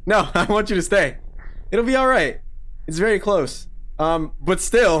leave. No, I want you to stay. It'll be alright. It's very close. But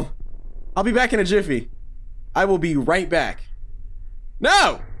still, I'll be back in a jiffy. I will be right back.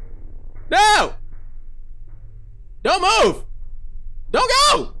 No! No! Don't move! Don't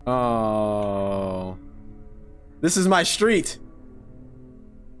go! Oh. This is my street.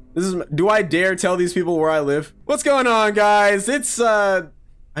 Do I dare tell these people where I live? What's going on, guys? It's, I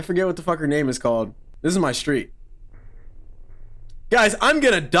forget what the fuck her name is called. This is my street. Guys, I'm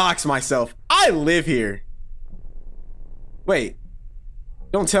gonna dox myself. I live here. Wait.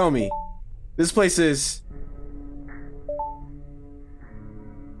 Don't tell me. This place is...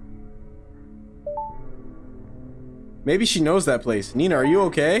 Maybe she knows that place. Nina, are you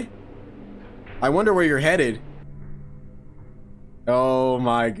okay? I wonder where you're headed. Oh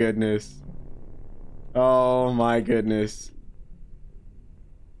my goodness. Oh my goodness.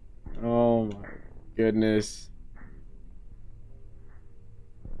 Oh my goodness.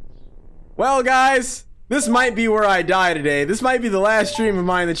 Well, guys, this might be where I die today. This might be the last stream of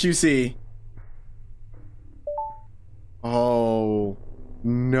mine that you see. Oh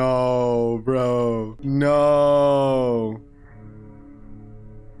no, bro. No.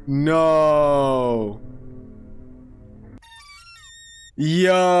 No.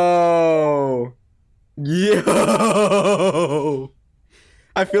 Yo. Yo.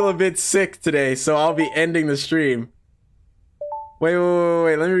 I feel a bit sick today, so I'll be ending the stream. Wait.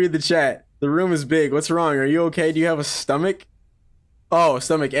 Let me read the chat. The room is big. What's wrong? Are you okay? Do you have a stomach? Oh,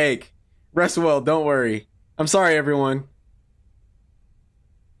 stomach ache. Rest well, don't worry. I'm sorry, everyone.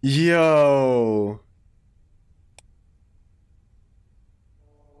 Yo.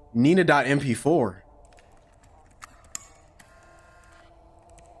 Nina.mp4.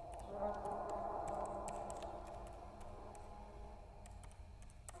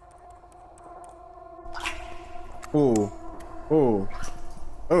 Oh. Oh.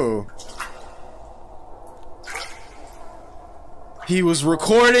 Oh. He was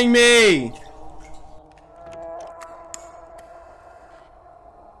recording me!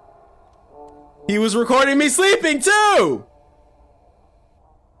 He was recording me sleeping too!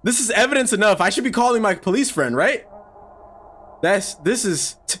 This is evidence enough. I should be calling my police friend, right? This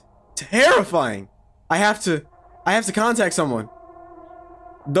is terrifying. I have to contact someone.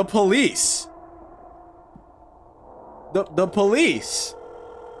 The police. The police.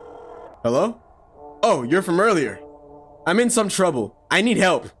 Hello? Oh, you're from earlier. I'm in some trouble. I need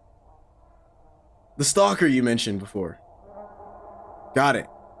help. The stalker you mentioned before. Got it.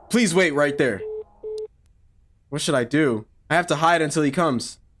 Please wait right there. What should I do? I have to hide until he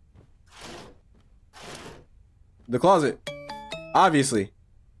comes. The closet. Obviously.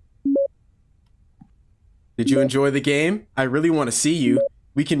 Did you enjoy the game? I really want to see you.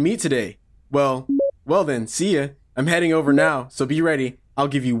 We can meet today. Well then, see ya. I'm heading over now, so be ready. I'll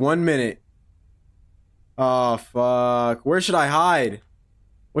give you 1 minute. Oh, fuck. Where should I hide?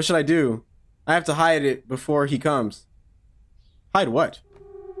 What should I do? I have to hide it before he comes. Hide what?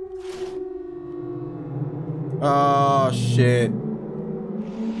 Oh, shit.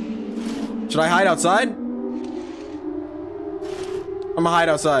 Should I hide outside? I'm gonna hide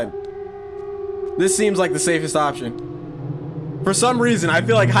outside. This seems like the safest option. For some reason, I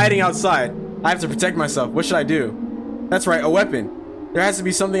feel like hiding outside. I have to protect myself. What should I do? That's right, a weapon. There has to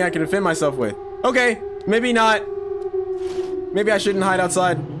be something I can defend myself with. Okay, maybe not. Maybe I shouldn't hide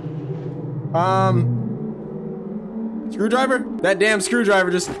outside. Screwdriver? That damn screwdriver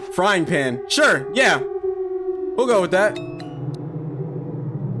just frying pan. Sure, yeah. We'll go with that.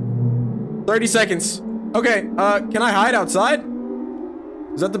 30 seconds. Okay, can I hide outside?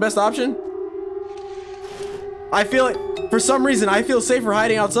 Is that the best option? I feel like, for some reason, I feel safer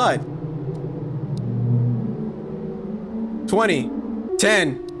hiding outside. 20,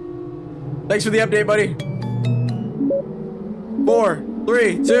 10. Thanks for the update, buddy. 4,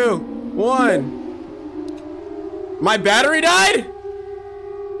 3, 2, 1. My battery died?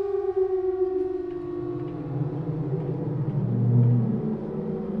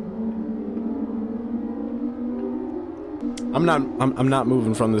 I'm not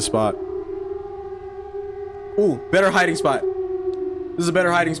moving from this spot. Ooh, better hiding spot. This is a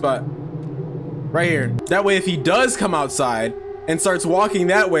better hiding spot. Right here. That way if he does come outside and starts walking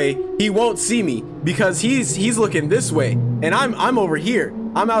that way, he won't see me because he's looking this way and I'm over here.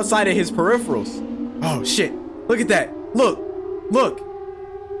 I'm outside of his peripherals. Oh shit. Look at that. Look. Look.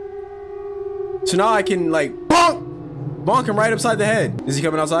 So now I can like bonk! Bonk him right upside the head. Is he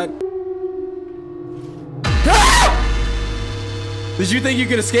coming outside? Did you think you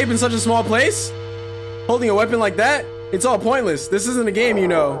could escape in such a small place? Holding a weapon like that? It's all pointless. This isn't a game, you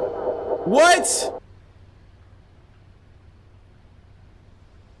know. What?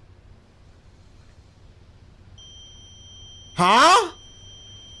 Huh?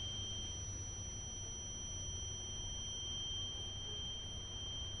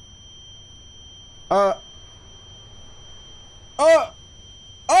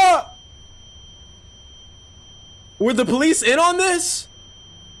 Were the police in on this?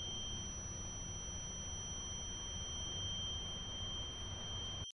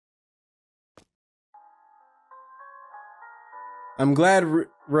 I'm glad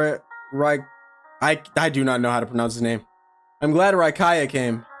I do not know how to pronounce his name. I'm glad Raikaya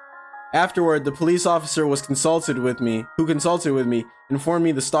came. Afterward, the police officer who consulted with me, informed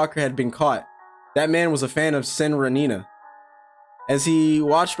me the stalker had been caught. That man was a fan of Senranina. As he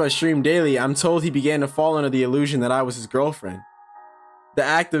watched my stream daily, I'm told he began to fall under the illusion that I was his girlfriend. The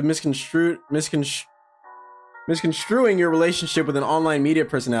act of misconstruing your relationship with an online media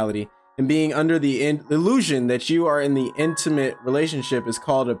personality and being under the illusion that you are in the intimate relationship is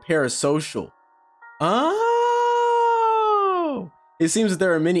called a parasocial. Oh! It seems that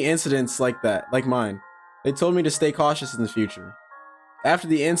there are many incidents like that, like mine. They told me to stay cautious in the future. After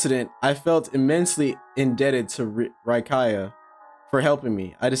the incident, I felt immensely indebted to Raikaya for helping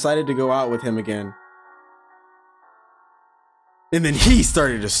me. I decided to go out with him again. And then he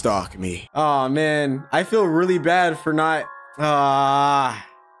started to stalk me. Oh man, I feel really bad for not... I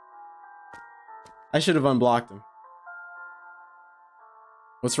should have unblocked him.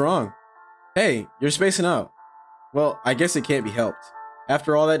 What's wrong? Hey, you're spacing out. Well, I guess it can't be helped.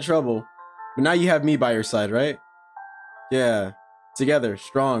 After all that trouble, but now you have me by your side, right? Yeah, together,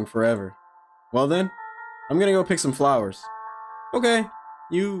 strong, forever. Well then, I'm gonna go pick some flowers. Okay,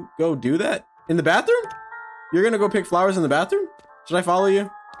 you go do that? In the bathroom? You're gonna go pick flowers in the bathroom? Should I follow you?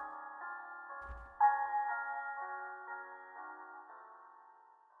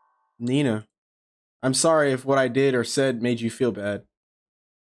 Nina, I'm sorry if what I did or said made you feel bad.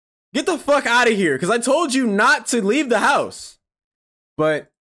 Get the fuck out of here, because I told you not to leave the house.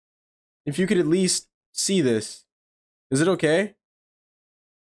 But if you could at least see this, is it okay?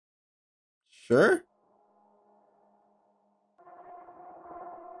 Sure?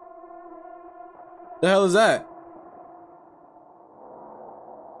 The hell is that?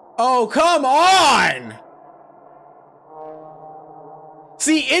 Oh, come on!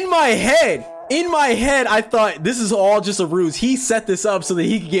 See, in my head, I thought this is all just a ruse. He set this up so that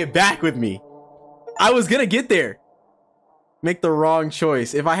he could get back with me. I was gonna get there. Make the wrong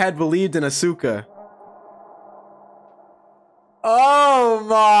choice. If I had believed in Asuka. Oh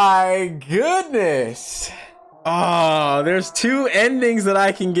my goodness. Oh, there's 2 endings that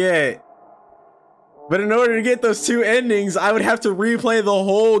I can get. But in order to get those 2 endings, I would have to replay the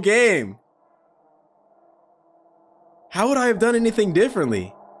whole game. How would I have done anything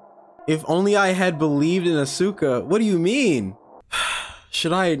differently? If only I had believed in Asuka. What do you mean?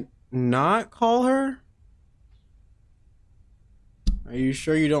 Should I not call her? Are you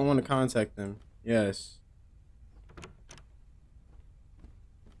sure you don't want to contact them? Yes.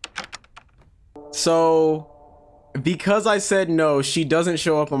 So, because I said no, she doesn't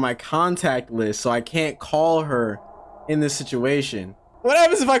show up on my contact list, so I can't call her in this situation. What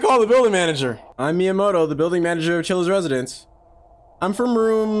happens if I call the building manager? I'm Miyamoto, the building manager of Chilla's residence. I'm from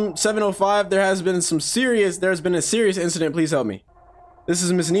room 705. There's been a serious incident. Please help me. This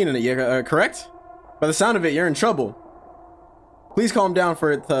is Miss Nina, correct? By the sound of it, you're in trouble. Please calm down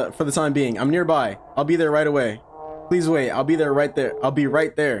for the time being. I'm nearby. I'll be there right away. Please wait. I'll be there right there. I'll be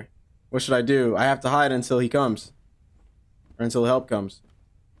right there. What should I do? I have to hide until he comes. Or until help comes.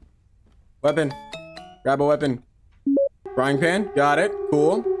 Weapon. Grab a weapon. Frying pan. Got it.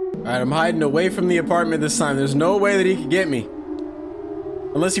 Cool. Alright, I'm hiding away from the apartment this time. There's no way that he could get me.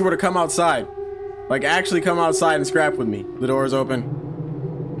 Unless he were to come outside. Like, actually come outside and scrap with me. The door is open.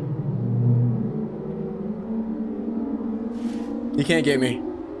 He can't get me.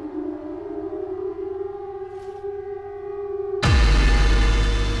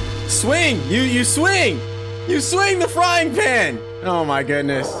 Swing! You swing! You swing the frying pan! Oh my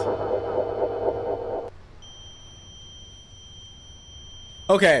goodness.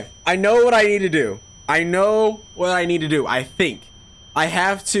 Okay, I know what I need to do. I know what I need to do. I think I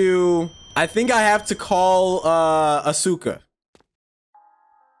have to call Asuka.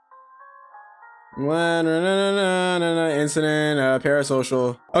 Incident,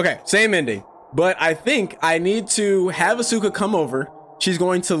 parasocial. Okay, same ending. But I think I need to have Asuka come over. She's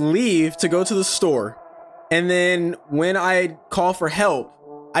going to leave to go to the store. And then when I call for help,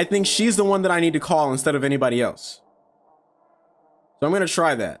 I think she's the one that I need to call instead of anybody else. So I'm going to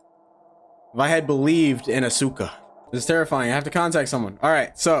try that. If I had believed in Asuka. This is terrifying. I have to contact someone. All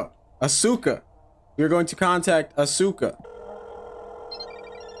right, so Asuka. We're going to contact Asuka.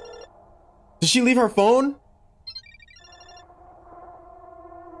 Did she leave her phone?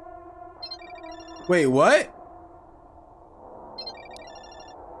 Wait, what?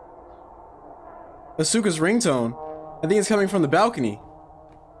 Asuka's ringtone. I think it's coming from the balcony.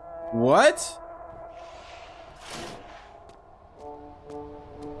 What?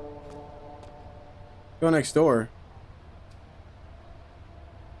 Go next door.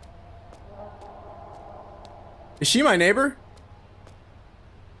 Is she my neighbor?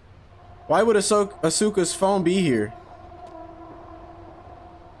 Why would Asuka's phone be here?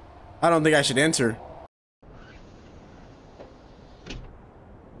 I don't think I should enter.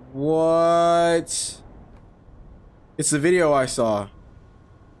 What? It's the video I saw.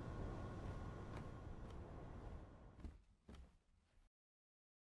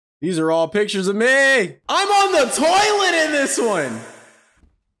 These are all pictures of me. I'm on the toilet in this one.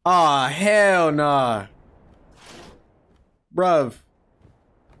 Aw, hell nah. Bruv.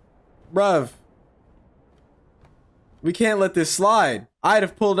 We can't let this slide. I'd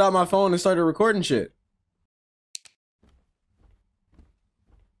have pulled out my phone and started recording shit.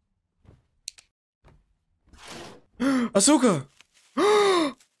 Asuka!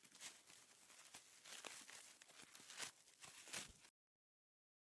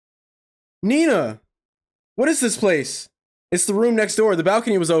 Nina! What is this place? It's the room next door. The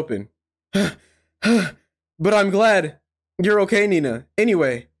balcony was open. But I'm glad you're okay, Nina.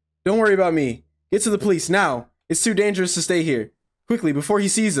 Anyway, don't worry about me. Get to the police now. It's too dangerous to stay here. Quickly, before he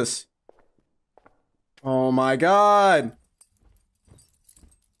sees us. Oh my god.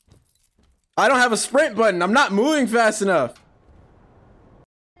 I don't have a sprint button. I'm not moving fast enough.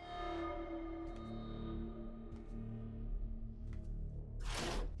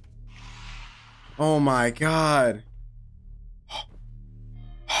 Oh my god.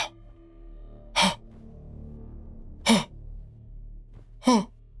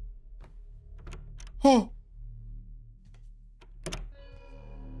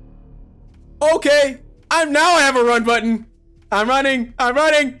 Okay, now I have a run button. I'm running,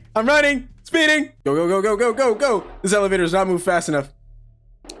 speeding. Go. This elevator does not move fast enough.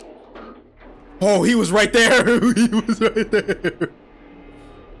 Oh, he was right there. He was right there.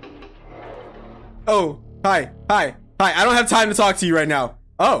 Oh, hi. I don't have time to talk to you right now.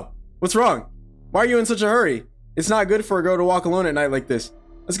 Oh, what's wrong? Why are you in such a hurry? It's not good for a girl to walk alone at night like this.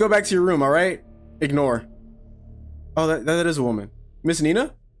 Let's go back to your room, all right? Ignore. Oh, that is a woman. Miss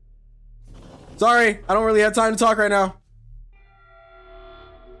Nina? Sorry, I don't really have time to talk right now.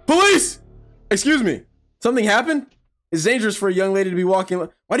 Police! Excuse me. Something happened? It's dangerous for a young lady to be walking.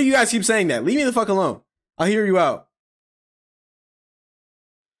 Why do you guys keep saying that? Leave me the fuck alone. I'll hear you out.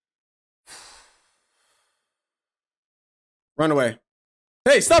 Run away.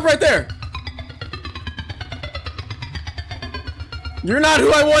 Hey, stop right there. You're not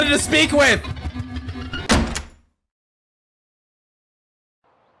who I wanted to speak with.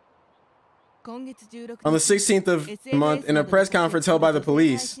 On the 16th of the month, in a press conference held by the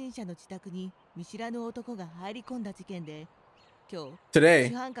police,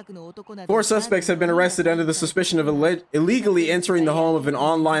 today, 4 suspects have been arrested under the suspicion of illegally entering the home of an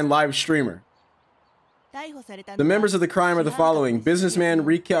online live streamer. The members of the crime are the following: businessman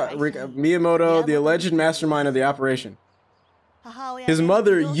Miyamoto, the alleged mastermind of the operation. His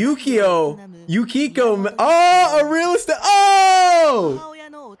mother, Yukiko, oh, a real estate, oh!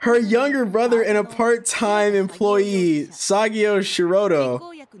 Her younger brother and a part-time employee, Sagio Shiroto,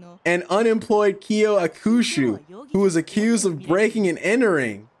 and unemployed Kyo Akushu, who was accused of breaking and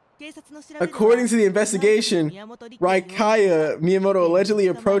entering. According to the investigation, Raikaya Miyamoto allegedly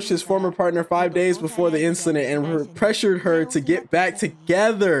approached his former partner 5 days before the incident and pressured her to get back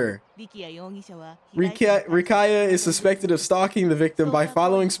together. Rikaya is suspected of stalking the victim by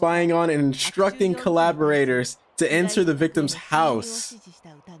following, spying on, and instructing collaborators to enter the victim's house.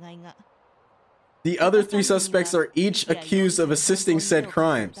 The other 3 suspects are each accused of assisting said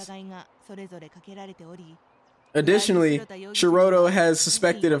crimes. Additionally, Shiroto has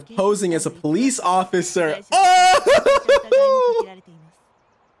suspected of posing as a police officer. Oh!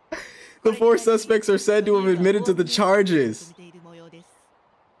 The 4 suspects are said to have admitted to the charges.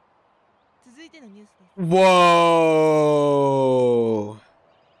 Whoa.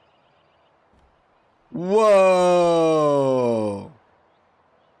 Whoa.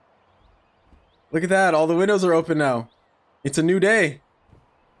 Look at that. All the windows are open now. It's a new day.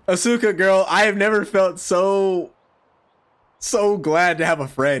 Asuka, girl, I have never felt so glad to have a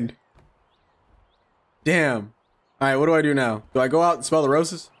friend. Damn. All right, what do I do now? Do I go out and smell the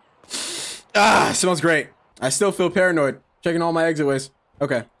roses? Ah, it smells great. I still feel paranoid. Checking all my exit ways.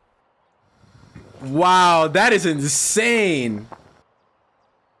 Okay. Wow, that is insane.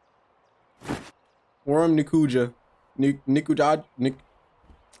 Worm Nikuja. Nikujad.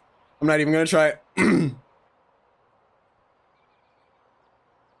 I'm not even gonna try it.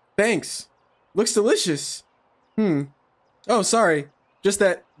 Thanks. Looks delicious. Oh, sorry. Just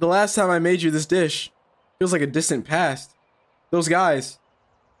that the last time I made you this dish feels like a distant past. Those guys.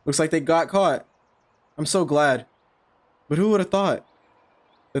 Looks like they got caught. I'm so glad. But who would have thought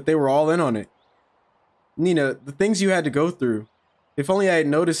that they were all in on it? Nina, the things you had to go through. If only I had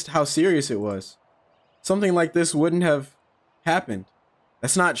noticed how serious it was. Something like this wouldn't have happened.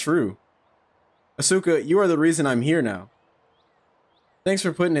 That's not true. Asuka, you are the reason I'm here now. Thanks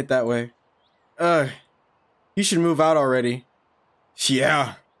for putting it that way. You should move out already.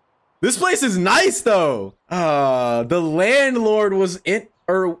 Yeah. This place is nice though. The landlord was in,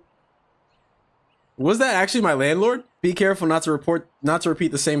 or was that actually my landlord? Be careful not to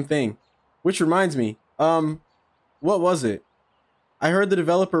repeat the same thing. Which reminds me, what was it? I heard the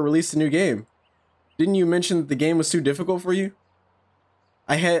developer released a new game. Didn't you mention that the game was too difficult for you?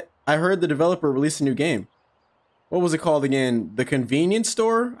 I heard the developer released a new game. What was it called again? The Convenience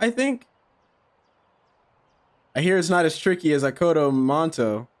Store, I think? I hear it's not as tricky as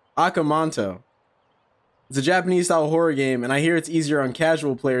Akamanto. It's a Japanese style horror game, and I hear it's easier on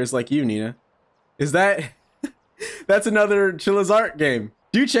casual players like you, Nina. Is that... That's another Chilla's Art game.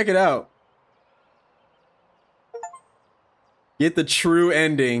 Do check it out. Get the true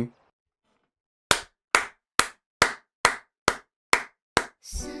ending.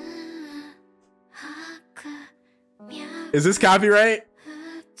 Is this copyright?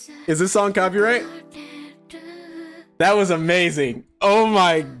 Is this song copyright? That was amazing. Oh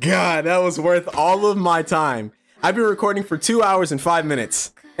my god, that was worth all of my time. I've been recording for 2 hours and 5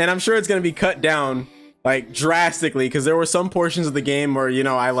 minutes, and I'm sure it's gonna be cut down like drastically because there were some portions of the game where, you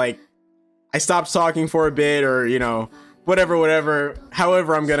know, I stopped talking for a bit, or, you know, whatever.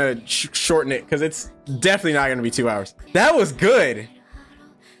 However, I'm gonna shorten it because it's definitely not gonna be 2 hours. That was good.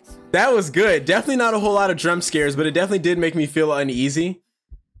 That was good. Definitely not a whole lot of jump scares, but it definitely did make me feel uneasy.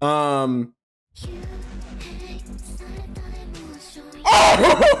 Oh!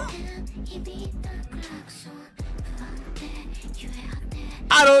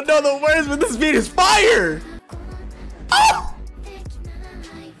 I don't know the words, but this beat is fire! Oh!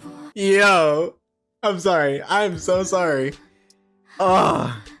 Yo, I'm sorry. I'm so sorry.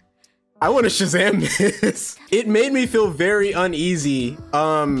 I want to Shazam this. It made me feel very uneasy,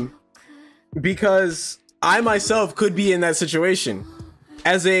 because I myself could be in that situation.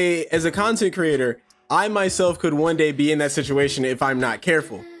 As a content creator, I myself could one day be in that situation if I'm not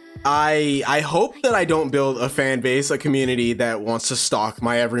careful. I hope that I don't build a fan base, a community that wants to stalk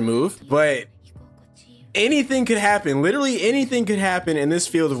my every move, but anything could happen. Literally anything could happen in this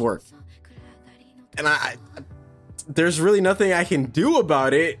field of work. And there's really nothing I can do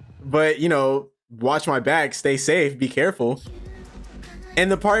about it, but, you know, watch my back, stay safe, be careful.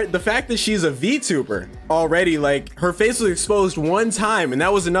 And the fact that she's a VTuber already, like her face was exposed one time and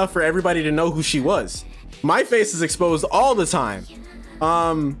that was enough for everybody to know who she was. My face is exposed all the time.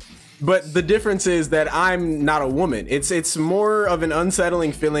 But the difference is that I'm not a woman. It's more of an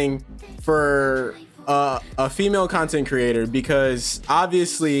unsettling feeling for a female content creator, because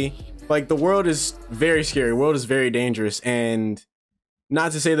obviously like the world is very scary. The world is very dangerous, and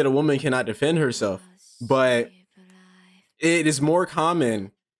not to say that a woman cannot defend herself, but it is more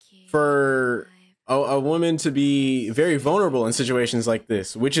common for a woman to be very vulnerable in situations like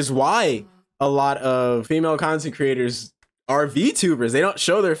this, which is why a lot of female content creators are VTubers. They don't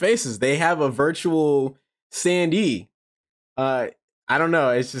show their faces. They have a virtual standee. I don't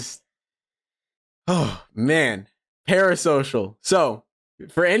know. It's just, oh man, Parasocial. So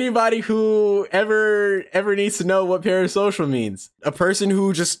for anybody who ever needs to know what parasocial means, a person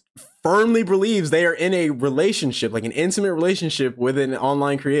who just firmly believes they are in a relationship, like an intimate relationship with an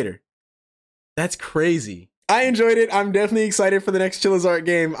online creator. That's crazy. I enjoyed it. I'm definitely excited for the next Chilla's Art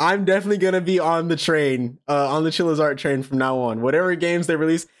game. I'm definitely going to be on the train, on the Chilla's Art train from now on. Whatever games they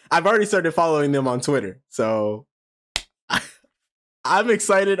release, I've already started following them on Twitter. So I'm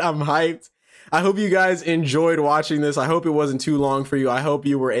excited. I'm hyped. I hope you guys enjoyed watching this. I hope it wasn't too long for you. I hope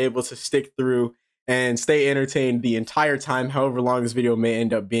you were able to stick through and stay entertained the entire time, however long this video may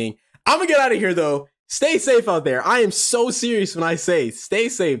end up being. I'm gonna get out of here though. Stay safe out there. I am so serious when I say stay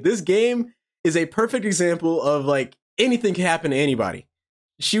safe. This game is a perfect example of like anything can happen to anybody.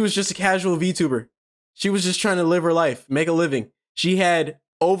 She was just a casual VTuber. She was just trying to live her life, make a living. She had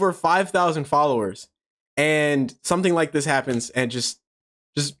over 5,000 followers, and something like this happens, and just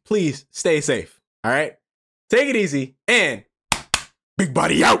please stay safe. All right, take it easy, and big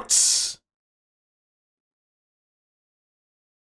body out.